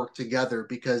to work together,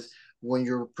 because when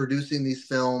you're producing these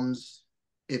films,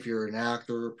 if you're an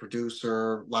actor,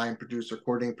 producer, line producer,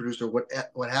 coordinating producer,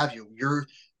 what have you,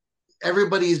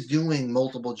 everybody's doing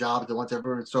multiple jobs at once.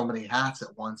 Everyone's so many hats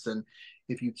at once, and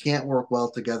if you can't work well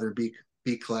together, be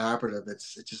collaborative,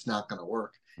 it's just not going to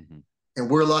work. Mm-hmm. And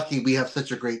we're lucky we have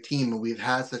such a great team, and we've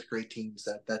had such great teams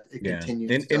that it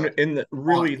continues. And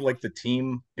really, like the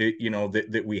team,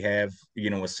 that we have,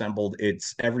 assembled.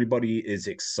 It's everybody is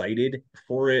excited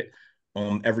for it.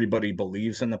 Everybody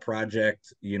believes in the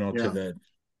project, to the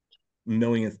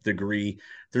millionth degree.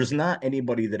 There's not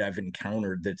anybody that I've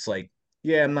encountered that's like,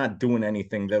 yeah, I'm not doing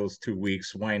anything those 2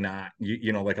 weeks. Why not?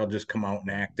 Like I'll just come out and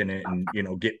act in it and,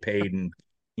 get paid and,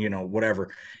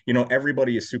 whatever.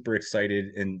 Everybody is super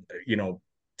excited and,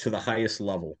 to the highest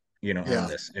level, on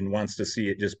this, and wants to see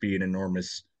it just be an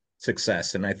enormous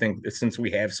success. And I think since we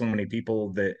have so many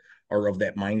people that are of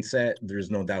that mindset,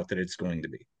 there's no doubt that it's going to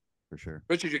be. for sure.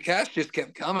 Richard, your cast just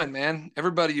kept coming, man.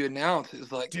 Everybody you announced is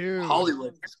like, Dude.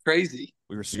 Hollywood. It's crazy.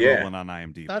 We were scrolling on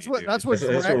IMDb. That's what that's what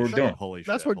we're doing. Holy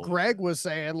that's shit, what holy Greg was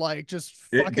saying. Like, just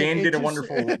Dan did a just...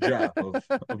 wonderful job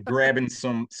of grabbing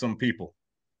some people.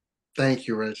 Thank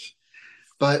you, Rich.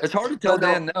 But it's hard to tell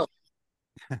Dan no.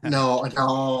 No,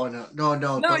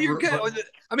 you're good.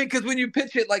 I mean, because when you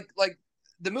pitch it, like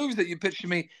the movies that you pitch to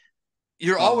me,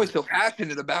 you're always so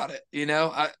passionate about it. You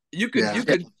know, you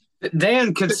could.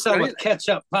 Dan could sell a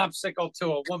ketchup popsicle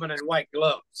to a woman in white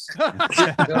gloves.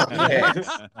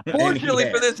 Fortunately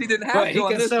for this, he didn't have to. He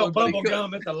can sell bubble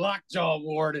gum at the Lockjaw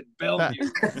Ward in Bellevue.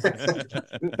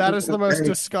 That is the most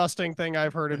disgusting thing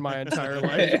I've heard in my entire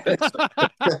life.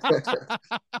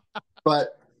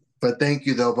 But thank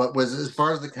you though. But as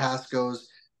far as the cast goes,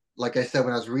 like I said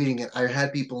when I was reading it, I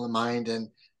had people in mind,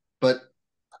 but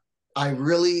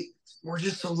we're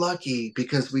just so lucky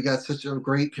because we got such a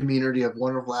great community of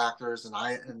wonderful actors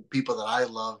and people that I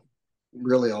love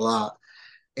really a lot.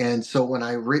 And so when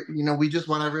we just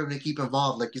want everyone to keep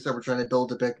involved. Like you said, we're trying to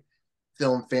build a big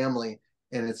film family,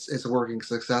 and it's working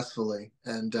successfully,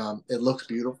 and it looks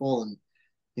beautiful. And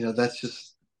that's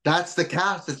the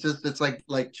cast. It's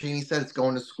like Chaney said, it's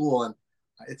going to school, and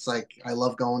it's like I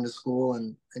love going to school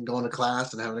and going to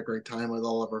class and having a great time with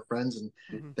all of our friends, and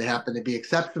they happen to be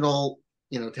exceptional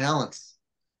talents.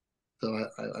 So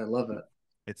I love it.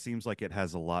 It seems like it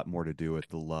has a lot more to do with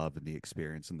the love and the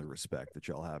experience and the respect that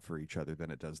y'all have for each other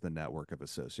than it does the network of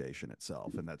association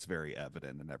itself. And that's very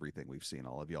evident in everything we've seen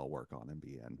all of y'all work on and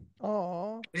be in.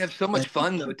 Oh, we have so much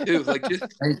fun though too. Like just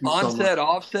on set,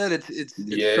 off set. It's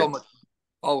so much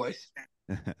always.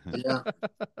 Yeah,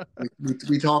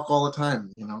 we talk all the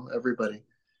time. Everybody,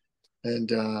 and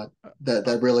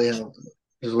that really helps.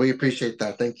 We appreciate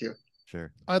that. Thank you.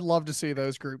 Sure. I'd love to see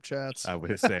those group chats. I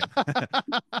would say.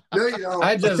 No, you don't.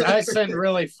 I send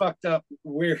really fucked up,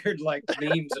 weird like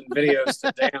memes and videos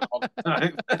to Dan all the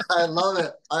time. I love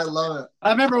it.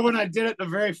 I remember when I did it the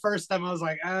very first time, I was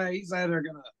like, he's either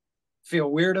gonna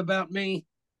feel weird about me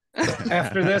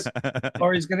after this,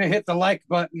 or he's gonna hit the like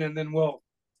button, and then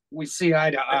we see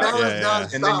eye to eye.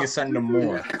 And then you send them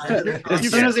more. As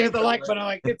soon as he hit the like button, I'm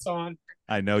like, it's on.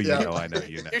 I know you know.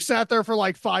 You sat there for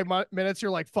like 5 minutes.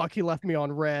 You're like, fuck, he left me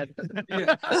on red.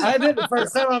 Yeah. I did the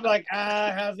first time. I'm like,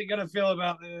 how's he gonna feel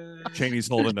about this? Chaney's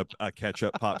holding a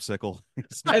ketchup popsicle.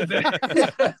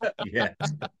 Yeah.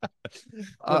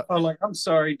 I'm like, I'm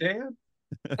sorry, Dan.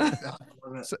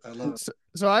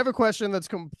 So I have a question that's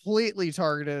completely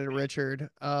targeted at Richard.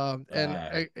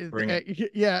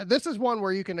 This is one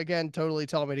where you can again totally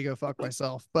tell me to go fuck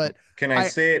myself. But can I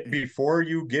say it before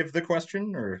you give the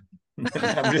question, or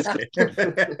I'm just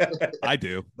kidding. I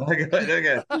do.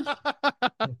 Okay.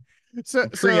 So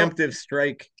preemptive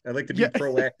strike. I like to be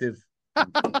proactive.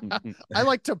 I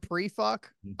like to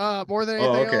pre-fuck more than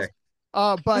anything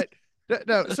else. But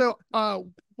no. So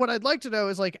what I'd like to know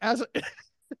is like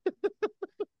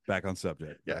back on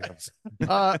subject.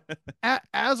 Yeah.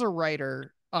 As a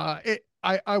writer, I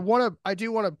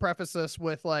do want to preface this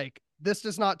with like, this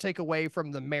does not take away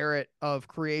from the merit of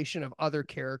creation of other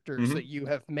characters that you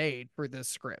have made for this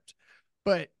script.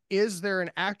 But is there an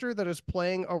actor that is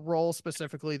playing a role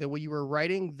specifically that when you were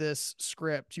writing this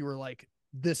script, you were like,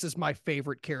 this is my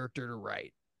favorite character to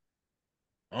write?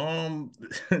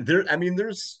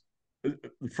 There's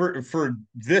for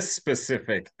this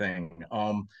specific thing.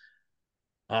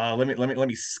 Let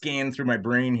me scan through my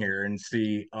brain here and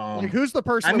see. Like who's the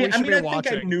person we should be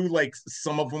watching? Think I knew like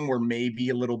some of them were maybe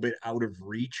a little bit out of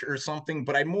reach or something,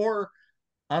 but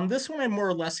on this one, I more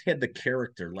or less had the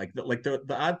character. Like the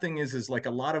odd thing is like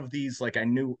a lot of these, like I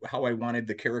knew how I wanted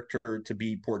the character to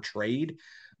be portrayed,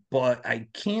 but I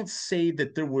can't say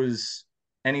that there was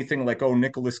anything like, oh,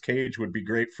 Nicolas Cage would be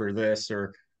great for this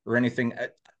or anything.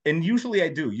 And usually I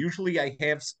do. Usually I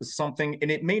have something, and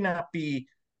it may not be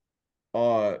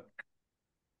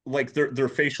like their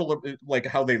facial, like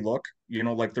how they look,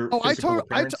 like their physical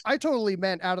appearance. I totally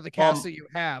meant out of the cast that you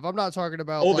have. I'm not talking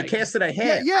about the cast that I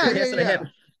have.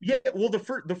 Yeah, well,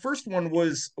 the first one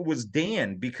was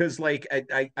Dan, because like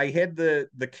I had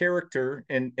the character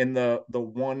in the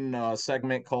one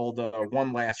segment called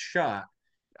One Last Shot.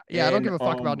 Yeah, I don't give a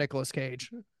fuck about Nicolas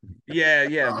Cage.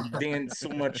 Yeah, Dan's so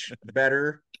much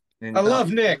better. And, I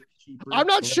love Nick. I'm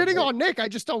not shitting on Nick. I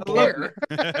just don't care.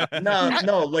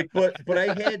 No, like, but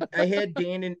I had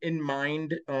Dan in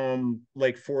mind,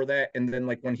 like for that, and then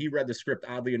like when he read the script,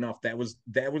 oddly enough, that was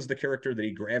the character that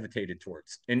he gravitated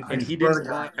towards, and he didn't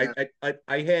want.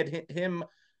 I had him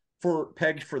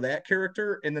pegged for that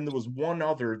character, and then there was one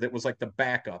other that was like the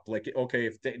backup. Like, okay,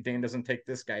 if Dan doesn't take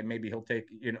this guy, maybe he'll take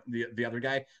the other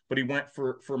guy. But he went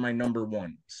for my number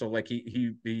one. So like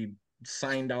he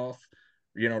signed off,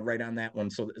 right on that one.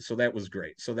 So that was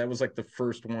great. So that was like the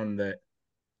first one that,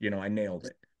 I nailed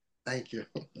it. Thank you.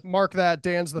 Mark that.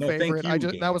 Dan's the No, thank favorite. you,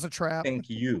 Dan. That was a trap. Thank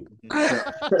you.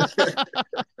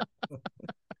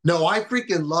 No, I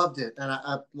freaking loved it, and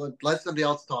I let somebody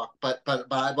else talk. But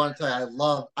I want to tell you,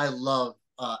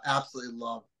 absolutely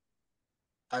love.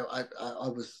 I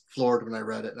was floored when I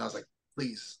read it, and I was like,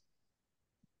 please.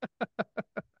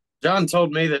 John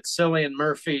told me that Cillian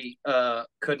Murphy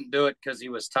couldn't do it because he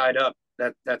was tied up.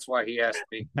 That's why he asked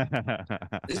me.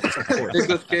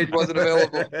 Nicolas Cage wasn't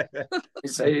available. He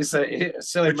said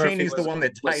Cillian Murphy Chaney's the one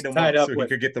that tied him tied up up so he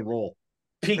could get the role.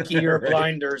 Peaky or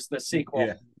Blinders, the sequel.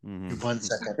 Yeah. 1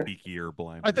 second. Peaky or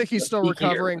blind. I think he's still Peakier.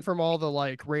 recovering from all the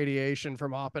like radiation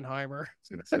from Oppenheimer.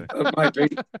 It might be.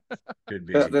 Could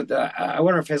be. I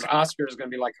wonder if his Oscar is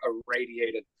going to be like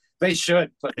irradiated. They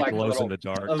should put like glows in the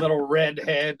dark. a little red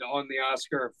head on the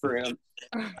Oscar for him.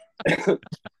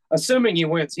 Assuming he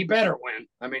wins, he better win.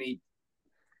 I mean,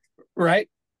 right?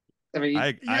 I mean,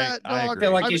 I I agree.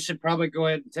 feel like he should probably go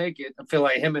ahead and take it. I feel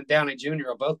like him and Downey Jr.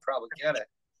 will both probably get it.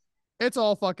 It's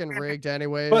all fucking rigged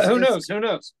anyways. But who knows? Who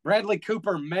knows? Bradley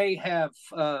Cooper may have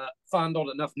fondled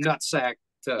enough nutsack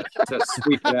to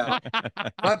sweep it out.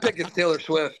 My pick is Taylor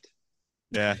Swift.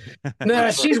 Yeah. Nah,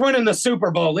 she's winning the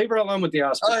Super Bowl. Leave her alone with the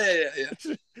Oscars. Oh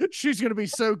yeah. She's gonna be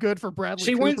so good for Bradley.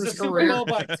 She Cooper's wins the career. Super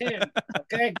Bowl by 10.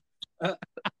 Okay,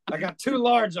 I got 2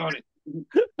 large on it.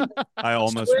 I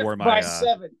almost Swift wore by my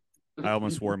 7. I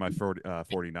almost wore my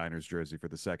 49ers jersey for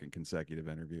the second consecutive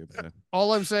interview. But,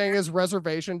 All I'm saying is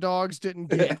Reservation Dogs didn't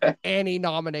get any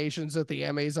nominations at the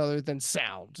Emmys other than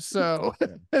sound. So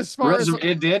as far as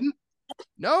It didn't.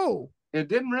 no, It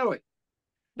didn't really.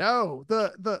 no,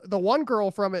 the one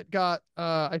girl from it got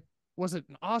was it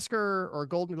an Oscar or a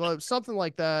Golden Globe, something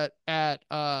like that at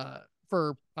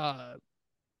for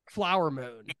Flower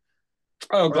Moon.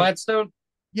 Oh, Gladstone.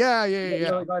 Yeah.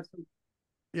 Really Gladstone?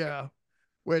 Yeah.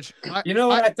 Which You know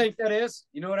what I think that is?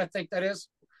 You know what I think that is?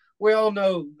 We all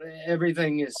know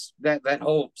everything is that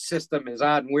whole system is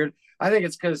odd and weird. I think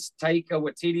it's because Taika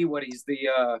Waititi, he's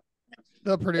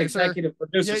the producer, executive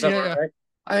producer, Yeah. right?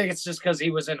 I think it's just because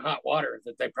he was in hot water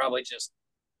that they probably just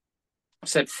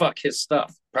said fuck his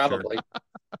stuff. Probably,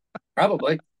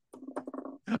 probably.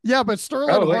 Yeah, but Sterling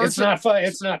Probably. Harjon,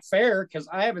 It's not fair because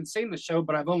I haven't seen the show,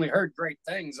 but I've only heard great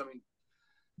things. I mean,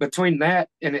 between that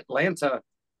and Atlanta,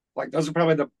 like those are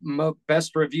probably the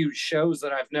best reviewed shows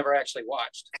that I've never actually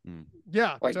watched.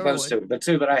 Yeah, like totally. those two, the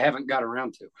two that I haven't got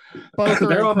around to. Both are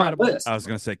They're on my incredible. list. I was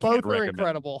going to say, Both can't are recommend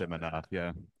incredible. them enough.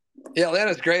 Yeah. Yeah,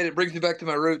 Atlanta's great. It brings me back to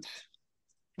my roots.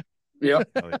 Yep.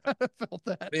 Oh, yeah. I felt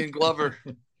that. Me and Glover.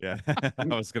 Yeah. I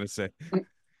was going to say,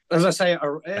 As I say,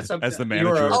 as the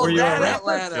manager. Oh, were you a that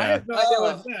rapper? Atlanta. I have no idea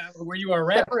what that. Were you a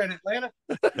rapper in Atlanta,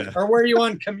 or were you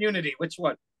on Community? Which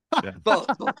one? Yeah. Both.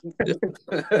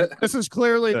 This is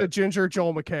clearly the ginger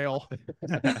Joel McHale.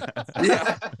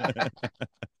 Yeah.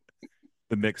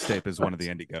 The mixtape is one of the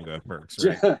Indiegogo perks,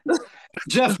 right?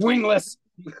 Just wingless.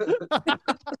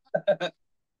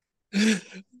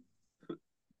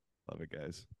 Love it,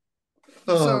 guys.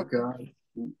 Oh God.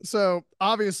 So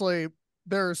obviously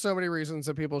there are so many reasons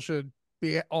that people should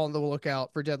be on the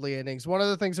lookout for Deadly Endings. One of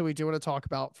the things that we do want to talk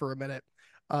about for a minute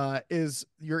is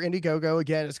your Indiegogo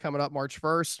again is coming up March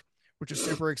 1st, which is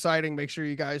super exciting. Make sure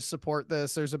you guys support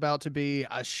this. There's about to be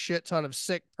a shit ton of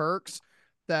sick perks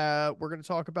that we're going to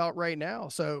talk about right now.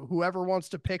 So whoever wants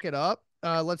to pick it up,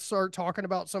 let's start talking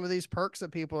about some of these perks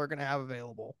that people are going to have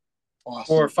available. Awesome.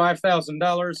 For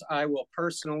 $5,000, I will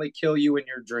personally kill you in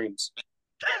your dreams.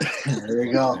 There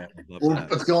you go.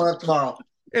 It's going up tomorrow.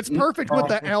 It's perfect with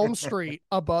the Elm Street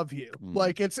above you.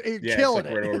 Like it's Yeah, killing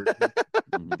it's like it. right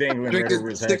over, dangling right Drinking over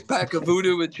his 6 head. pack of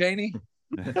voodoo with Chaney.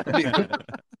 Yeah.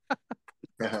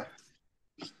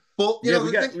 Well, you know,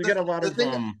 we got a lot of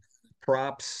thing-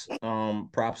 props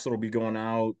that'll be going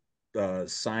out,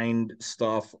 signed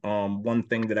stuff. One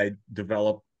thing that I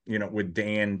developed, with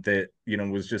Dan that,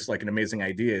 was just like an amazing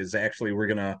idea is actually we're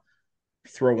gonna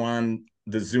throw on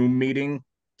the Zoom meeting,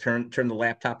 turn the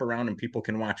laptop around, and people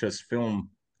can watch us film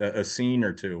a scene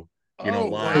or two,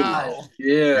 live. Wow.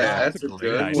 Yeah, that's that's a a great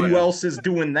good idea. one. Who else is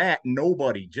doing that?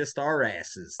 Nobody, just our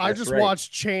asses. I That's just right.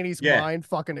 watched Chaney's mind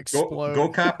fucking explode. Go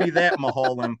copy that,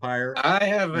 Mahal Empire. I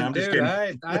haven't, No, I'm just dude.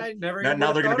 kidding. I never. Now even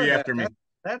they're gonna thought be of after that. me.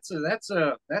 That's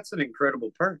an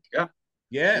incredible perk. Yeah,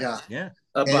 Yeah.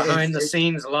 a And behind the it's-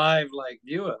 scenes live like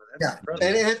viewer. That's Yeah, incredible.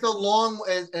 and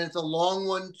it's a long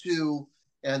one too,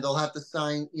 and they'll have to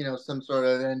sign, some sort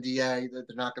of NDA that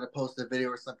they're not going to post a video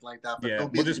or something like that. But Yeah, there'll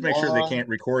be we'll just make sure they long- can't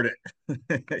record it.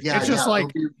 Yeah, It's just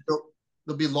like-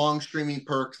 there'll be long streaming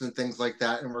perks and things like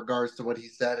that in regards to what he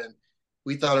said, and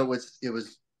we thought it was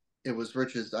it was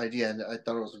Richard's idea, and I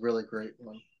thought it was a really great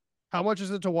one. How much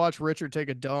is it to watch Richard take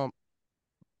a dump?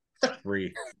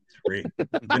 Free.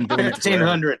 Been doing it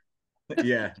 1,500.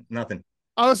 Yeah, nothing.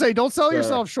 I would say, don't sell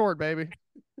yourself short, baby.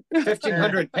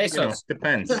 1,500 pesos.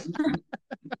 Depends.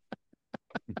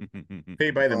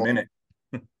 Pay by the minute.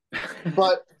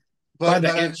 But By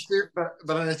the on a inch.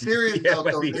 but on a serious Yeah, note,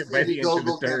 by though, the- this by the inch of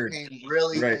the Indiegogo third. campaign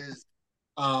really Right. is.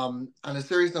 On a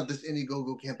serious note, this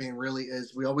Indiegogo campaign really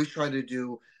is. We always try to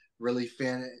do really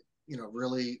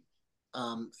really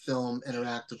film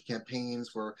interactive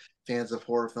campaigns where fans of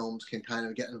horror films can kind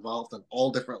of get involved on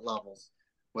all different levels,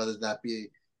 whether that be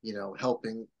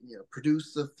helping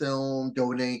produce the film,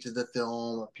 donate to the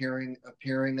film, appearing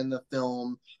in the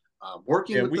film,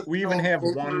 working with the we film, even have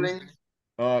interning. one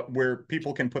where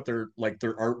people can put their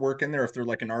artwork in there. If they're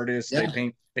like an artist, they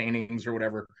paint paintings or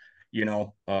whatever,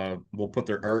 we'll put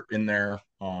their art in there.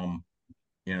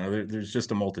 There's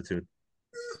just a multitude.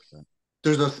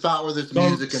 There's a spot where there's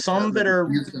music and some that are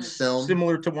film.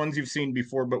 similar to ones you've seen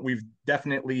before, but we've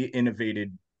definitely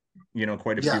innovated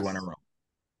quite a few on our own.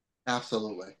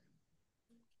 Absolutely.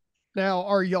 Now,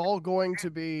 are y'all going to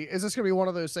be, is this going to be one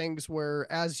of those things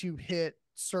where as you hit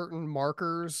certain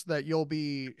markers that you'll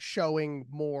be showing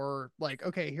more like,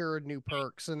 okay, here are new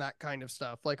perks and that kind of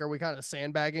stuff? Like, are we kind of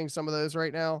sandbagging some of those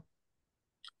right now?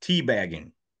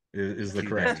 Teabagging is the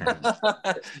correct term.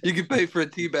 You can pay for a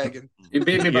teabagging. You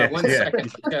beat me by 1 second.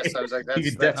 Yes, I was like,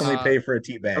 You could definitely pay for a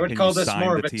teabag. I would call this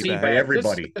more of a tea by bag.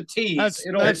 everybody. This is a tease.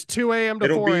 That's 2 a.m. to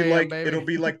 4 a.m. baby. It'll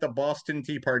be like the Boston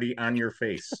Tea Party on your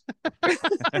face.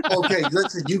 Okay,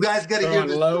 listen, you guys got to hear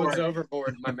this loads story.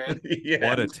 overboard, my man. Yeah.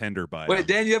 What a tender bite. Wait,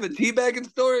 Dan, you have a teabagging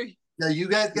story? Yeah, you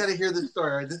guys got to hear this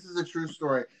story. All right? This is a true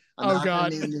story. Oh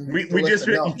God,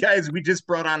 we just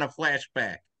brought on a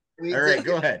flashback. All right,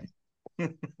 go ahead. We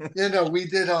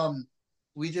did a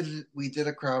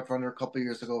crowdfunder a couple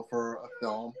years ago for a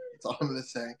film. That's all I'm gonna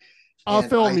say. I'll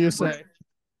film you say.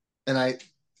 And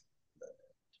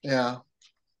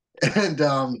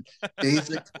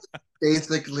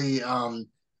basically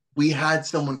we had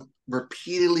someone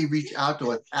repeatedly reach out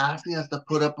to us asking us to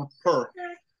put up a perk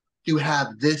to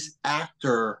have this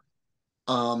actor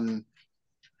swirly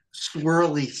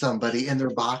somebody in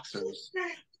their boxers.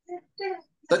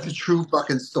 That's a true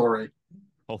fucking story.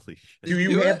 Holy shit. Do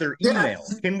you have their email?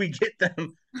 Can we get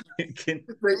them? Can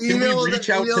we reach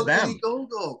out to them?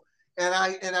 And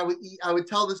I would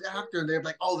tell this actor, and they're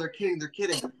like, "Oh, they're kidding."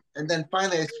 And then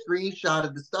finally, I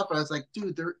screenshotted the stuff, and I was like,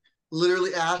 "Dude, they're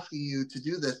literally asking you to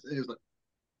do this." And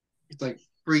he's like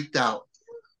freaked out.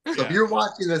 So if you're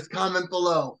watching this, comment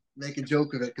below, make a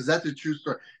joke of it, because that's a true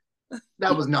story.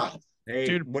 That was nuts. Hey,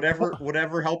 dude,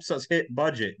 whatever helps us hit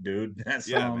budget, dude.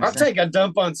 That's I'll take a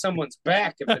dump on someone's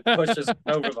back if it pushes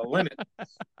over the limit.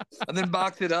 And then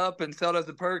box it up and sell it as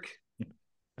a perk.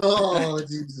 Oh,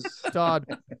 Jesus. Todd,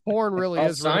 porn really I'll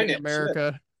is sign ruining it,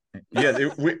 America. Yeah,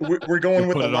 we're going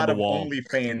with Put a it on lot the of wall.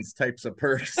 OnlyFans types of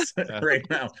perks right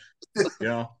now.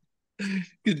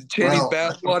 Chaney's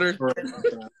bathwater.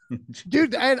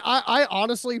 Dude, and I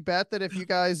honestly bet that if you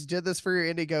guys did this for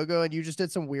your Indiegogo and you just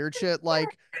did some weird shit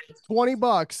like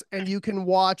 $20 and you can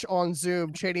watch on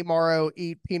Zoom Chaney Morrow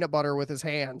eat peanut butter with his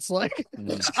hands. Like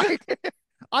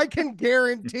I can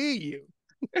guarantee you.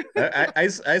 I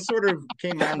sort of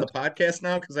came on the podcast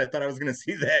now because I thought I was going to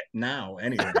see that now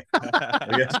anyway.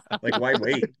 Like why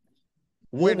wait?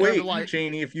 We'll wait,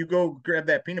 Chaney. If you go grab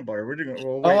that peanut butter, we're going.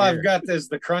 All I've got is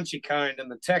the crunchy kind, and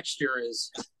the texture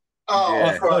is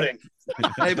off-putting.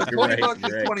 Hey, but $20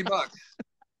 is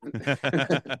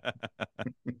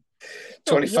 $20.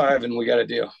 25, and we got a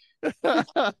deal.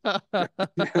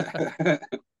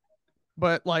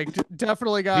 But like,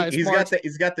 definitely, guys.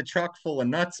 He's got the truck full of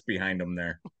nuts behind him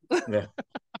there.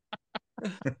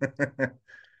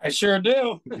 I sure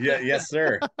do. Yeah, yes,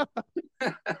 sir.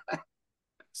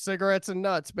 Cigarettes and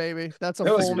nuts, baby. That's a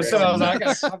That was full so I was like, I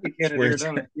got a coffee can in here,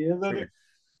 don't I? Yeah,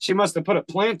 she must have put a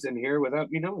plant in here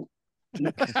without me knowing.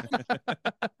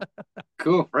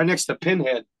 Cool. Right next to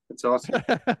Pinhead. That's awesome.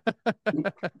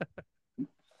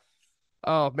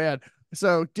 Oh, man.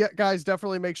 So, guys,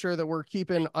 definitely make sure that we're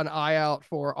keeping an eye out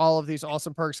for all of these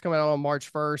awesome perks coming out on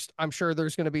March 1st. I'm sure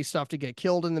there's going to be stuff to get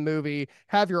killed in the movie,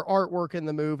 have your artwork in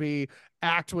the movie,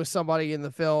 act with somebody in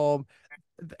the film.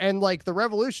 And like the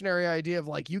revolutionary idea of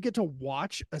like you get to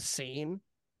watch a scene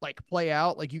like play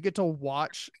out, like you get to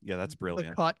watch that's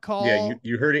brilliant. the cut call. Yeah,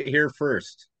 you heard it here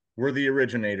first. We're the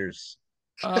originators.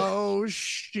 Oh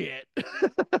shit.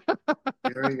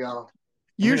 There you go.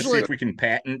 Usually see if we can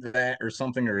patent that or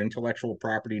something, or intellectual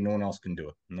property. No one else can do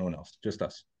it. No one else, just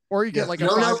us. Or you get like no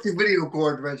one else can video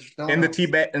record, Rich. And the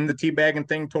teabagging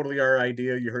thing, totally our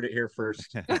idea. You heard it here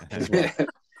first. As well.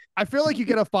 I feel like you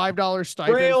get a $5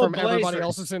 stipend from everybody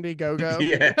else's Indiegogo.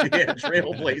 Yeah,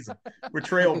 trailblazing. We're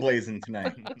trailblazing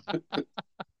tonight.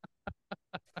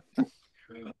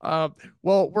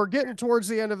 Well, we're getting towards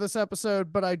the end of this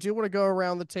episode, but I do want to go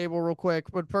around the table real quick.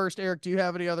 But first, Eric, do you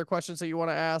have any other questions that you want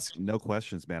to ask? No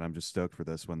questions, man. I'm just stoked for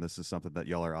this one. This is something that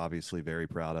y'all are obviously very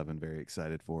proud of and very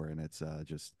excited for, and it's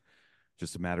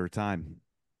just a matter of time.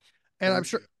 And I'm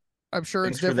sure Thanks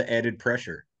it's for the added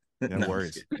pressure. No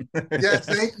worries. Yeah,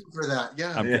 thank you for that.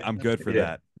 Yeah, I'm good for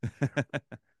that.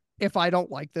 If I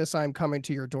don't like this, I'm coming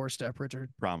to your doorstep,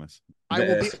 Richard. Promise.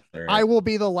 I will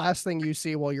be the last thing you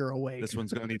see while you're awake. This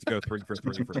one's going to need to go 3 for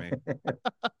 3 for me.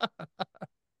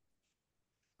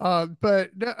 But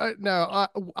no,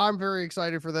 I'm very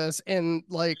excited for this. And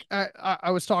like, I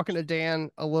was talking to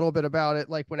Dan a little bit about it,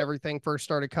 like when everything first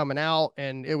started coming out,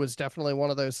 and it was definitely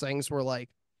one of those things where like,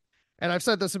 and I've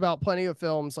said this about plenty of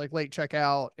films like Late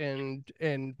Checkout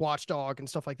and Watchdog and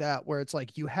stuff like that, where it's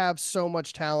like you have so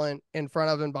much talent in front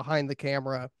of and behind the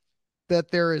camera that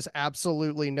there is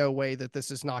absolutely no way that this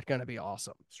is not going to be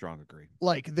awesome. Strong agree.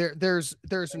 Like there's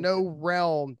no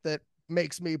realm that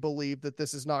makes me believe that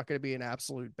this is not going to be an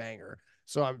absolute banger.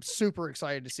 So I'm super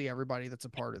excited to see everybody that's a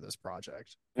part of this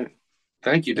project.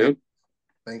 Thank you, dude.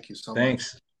 Thank you so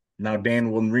Thanks. much. Now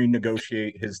Dan will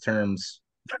renegotiate his terms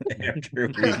after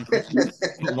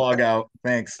we log out.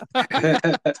 Thanks.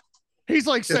 He's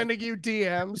like sending you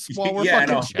DMs while we're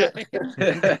fucking chatting.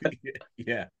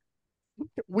 Yeah.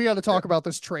 We got to talk about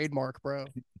this trademark, bro.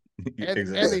 And,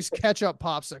 Exactly. and these ketchup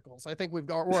popsicles. I think we're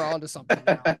on to something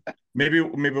now. Maybe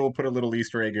we'll put a little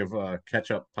Easter egg of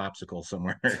ketchup popsicle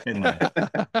somewhere in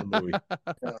the movie.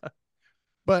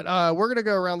 But we're gonna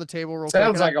go around the table real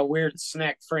Sounds quick. like a weird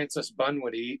snack Francis Bunn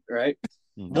would eat, right?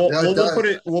 We'll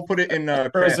put it in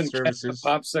Frozen craft services.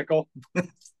 Popsicle.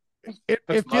 It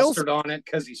Puts feels mustard on it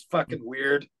because he's fucking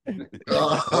weird.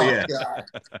 Oh yeah. God.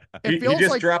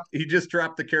 He just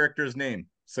dropped the character's name,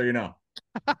 so you know.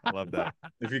 I love that.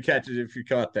 If you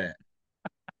caught that.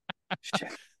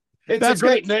 It's a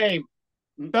great name.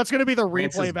 That's going to be the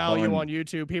replay Francis value Bunn on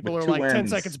YouTube. People with are two like 10 N's.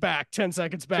 seconds back, 10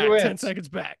 seconds back, Two 10 N's. seconds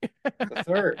back. The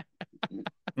third.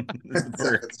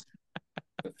 The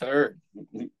third.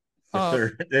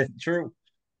 True.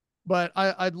 But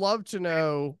I'd love to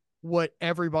know what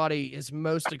everybody is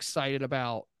most excited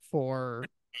about for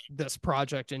this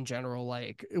project in general,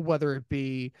 like whether it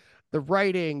be the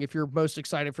writing, if you're most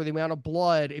excited for the amount of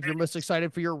blood, if you're most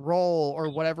excited for your role, or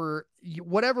whatever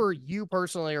you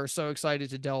personally are so excited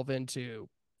to delve into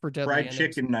for Deadly Fried Endings.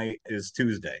 chicken night is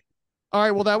Tuesday. All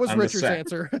right, well, that was On the Richard's set.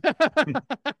 answer.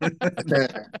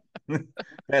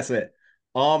 That's it.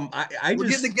 We're We're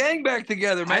getting the gang back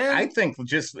together, man. I think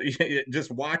just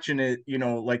watching it,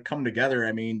 like come together.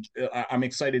 I mean, I'm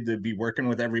excited to be working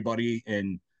with everybody,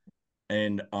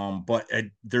 but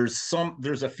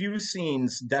there's a few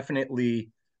scenes definitely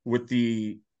with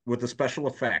the special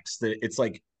effects that it's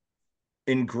like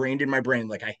ingrained in my brain.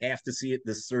 Like I have to see it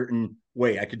this certain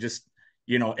way. I could just,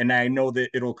 and I know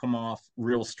that it'll come off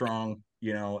real strong,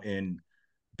 and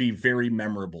be very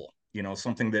memorable.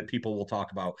 Something that people will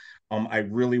talk about. I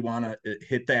really want to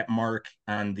hit that mark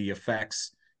on the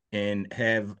effects and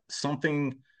have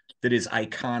something that is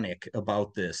iconic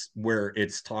about this, where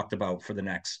it's talked about for the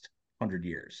next 100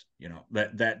 years.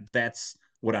 That's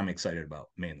what I'm excited about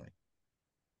mainly.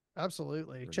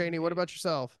 Absolutely. Chaney, what about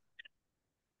yourself?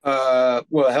 Well,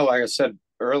 hell, like I said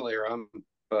earlier, I'm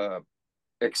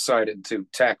excited to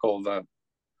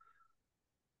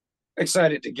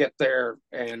excited to get there,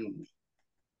 and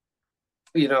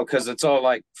because it's all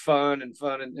like fun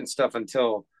and stuff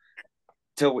until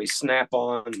we snap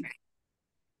on,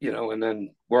 and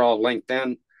then we're all linked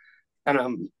in, and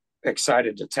I'm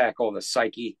excited to tackle the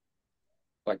psyche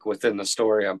like within the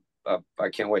story. I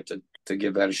can't wait to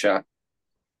give that a shot.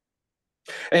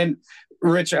 And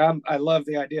Rich, I love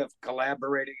the idea of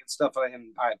collaborating and stuff,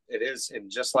 and it is,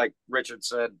 and just like Richard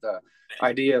said, the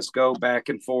ideas go back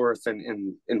and forth,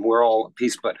 and we're all a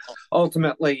piece. But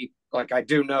ultimately, like I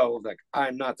do know, like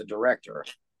I'm not the director,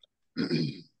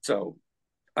 so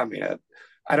I mean,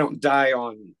 I don't die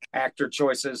on actor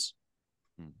choices.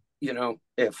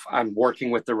 If I'm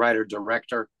working with the writer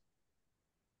director.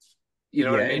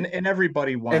 What I mean? And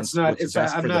everybody wants what's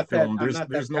best for the film.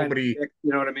 There's nobody.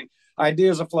 You know what I mean?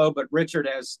 Ideas will flow, but Richard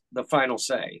has the final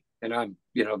say, and I'm.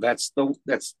 That's the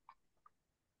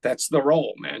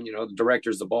role, man. The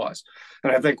director's the boss,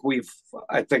 and I think we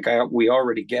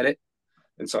already get it,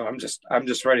 and so I'm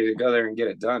just ready to go there and get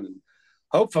it done, and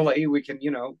hopefully we can.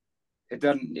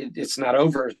 It's not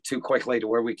over too quickly to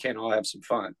where we can't all have some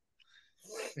fun.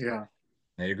 Yeah,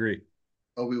 I agree.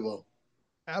 Oh, we will.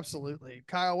 Absolutely.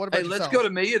 Kyle, what about Hey, yourself? let's go to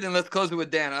me and then let's close it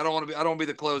with Dan. I don't want to be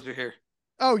the closer here.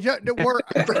 Oh yeah, no, we're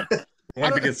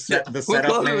Want to be the We'll setup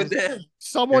close it man? with Dan.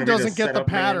 someone Gonna be the doesn't get the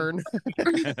setup man?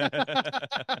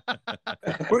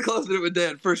 pattern. We're closing it with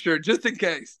Dan for sure, just in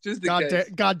case. Just in case.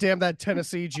 God damn that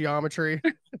Tennessee geometry.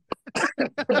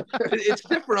 It's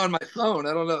different on my phone.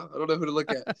 I don't know who to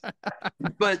look at.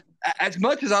 But as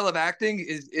much as I love acting,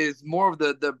 is more of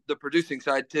the producing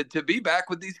side. To be back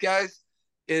with these guys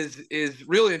is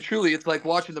really and truly, it's like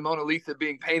watching the Mona Lisa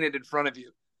being painted in front of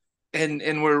you.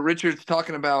 And where Richard's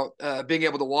talking about being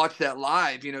able to watch that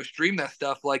live, stream that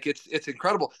stuff, like it's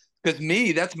incredible. Because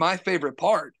that's my favorite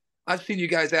part. I've seen you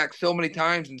guys act so many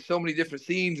times in so many different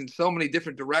scenes and so many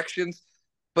different directions,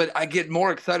 but I get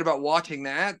more excited about watching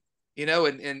that,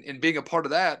 and being a part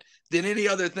of that than any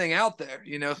other thing out there,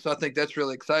 So I think that's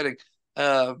really exciting.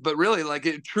 But really, like,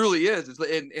 it truly is.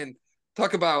 And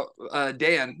talk about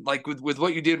Dan, like with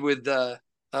what you did with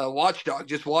Watchdog,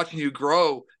 just watching you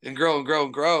grow and grow and grow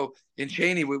and grow. And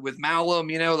Chaney with Malum,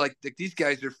 like these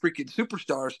guys are freaking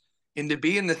superstars. And to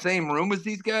be in the same room as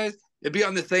these guys, to be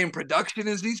on the same production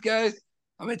as these guys,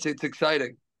 I mean, it's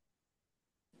exciting.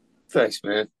 Thanks,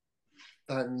 man.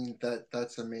 I mean,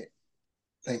 that's amazing.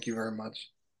 Thank you very much.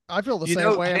 I feel the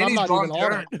same way, and I'm not even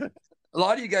on it. A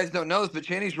lot of you guys don't know this, but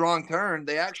Chaney's Wrong Turn,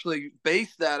 they actually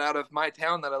based that out of my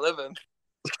town that I live in.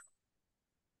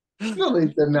 No, they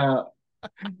did not.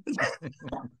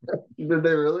 Did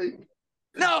they really?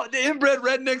 No, the inbred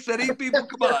rednecks that eat people,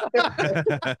 come on.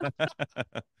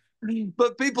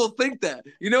 But people think that.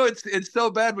 It's so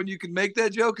bad when you can make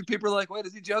that joke and people are like, wait,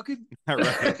 is he joking?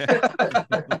 Right.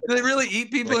 Do they really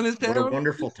eat people in his town? What a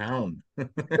wonderful town.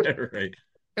 Right.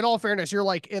 In all fairness, you're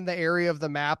like in the area of the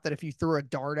map that if you threw a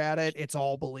dart at it, it's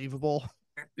all believable.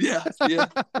 Yeah.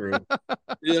 True.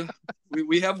 Yeah.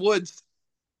 We have woods.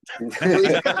 Trees.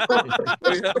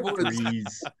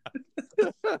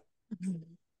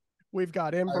 We've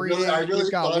got inbreeding.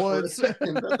 We've got woods.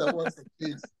 That wasn't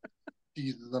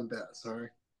Jesus, I'm bad. Sorry.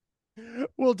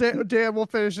 Well, Dan, we'll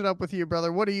finish it up with you,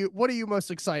 brother. What are you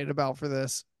most excited about for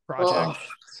this project?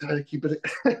 Try to keep it.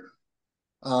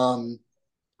 I'm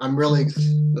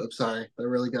sorry. I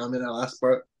really got me that last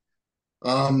part.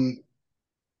 I'm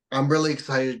really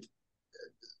excited.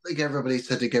 Like everybody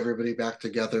said, to get everybody back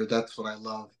together. That's what I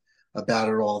love about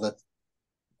it all.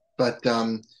 But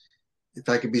if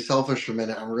I could be selfish for a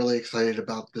minute, I'm really excited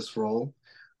about this role.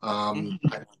 I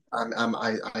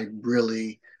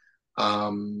really,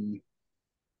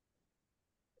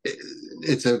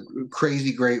 it's a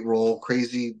crazy great role,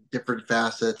 crazy different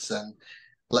facets, and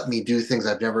let me do things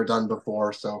I've never done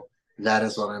before. So that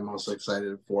is what I'm most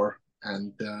excited for.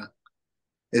 And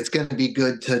it's going to be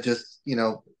good to just,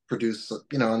 produce,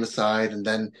 on the side, and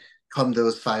then come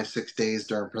those 5-6 days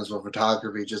during principal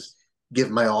photography, just give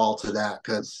my all to that,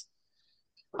 because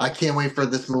I can't wait for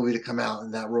this movie to come out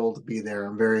and that role to be there.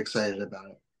 I'm very excited about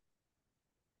it.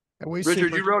 And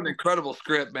Richard, you wrote an incredible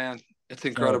script, man. It's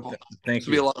incredible. Thank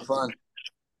you. It'll be a lot of fun.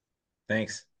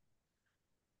 Thanks.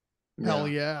 Hell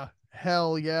yeah.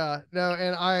 No,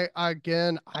 and I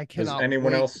cannot. Does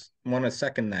anyone else want to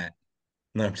second that?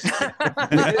 No, I'm just kidding.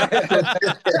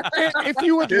 If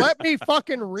you would let me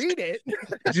fucking read it.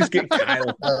 Just get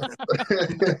Kyle.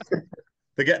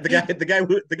 The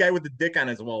guy with the dick on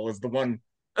his wall is the one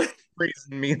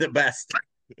praising me the best.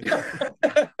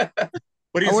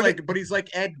 But he's like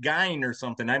Ed Gein or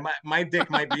something. My dick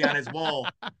might be on his wall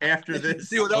after this.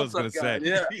 See what else I've got.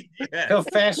 Yeah. He'll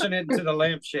fashion it into the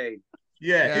lampshade.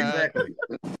 Yeah, exactly.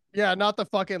 Yeah, not the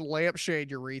fucking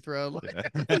lampshade urethra.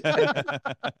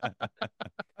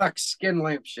 Skin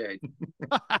lampshade.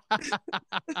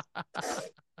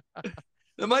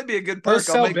 That might be a good perk.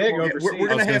 So big we're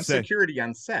gonna have security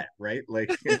on set, right?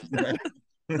 Like,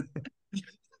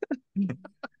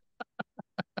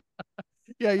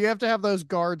 yeah, you have to have those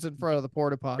guards in front of the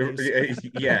porta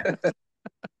potties. Yeah.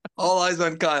 All eyes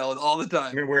on Kyle all the time.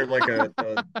 I'm gonna wear like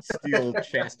a steel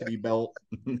chastity belt.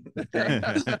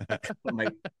 My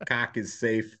cock is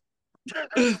safe.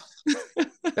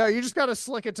 No, you just gotta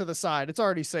slick it to the side. It's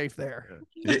already safe there.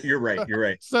 You're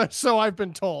right. So I've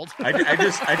been told. I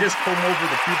just comb over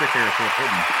the pubic hair so it's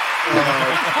hidden.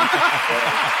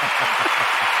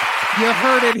 You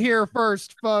heard it here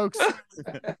first, folks.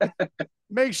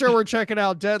 Make sure we're checking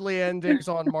out Deadly Endings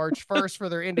on March 1st for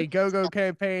their Indiegogo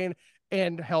campaign,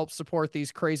 and help support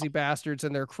these crazy bastards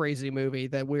in their crazy movie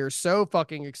that we're so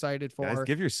fucking excited for. Guys,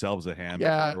 give yourselves a hand.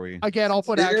 Yeah. Again, I'll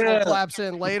put actual claps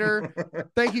in later.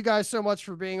 Thank you guys so much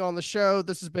for being on the show.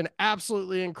 This has been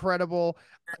absolutely incredible.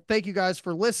 Thank you guys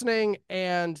for listening,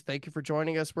 and thank you for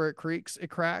joining us where it creaks, it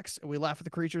cracks, and we laugh at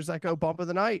the creatures that go bump of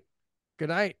the night. Good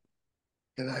night.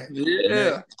 Good night.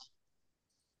 Yeah.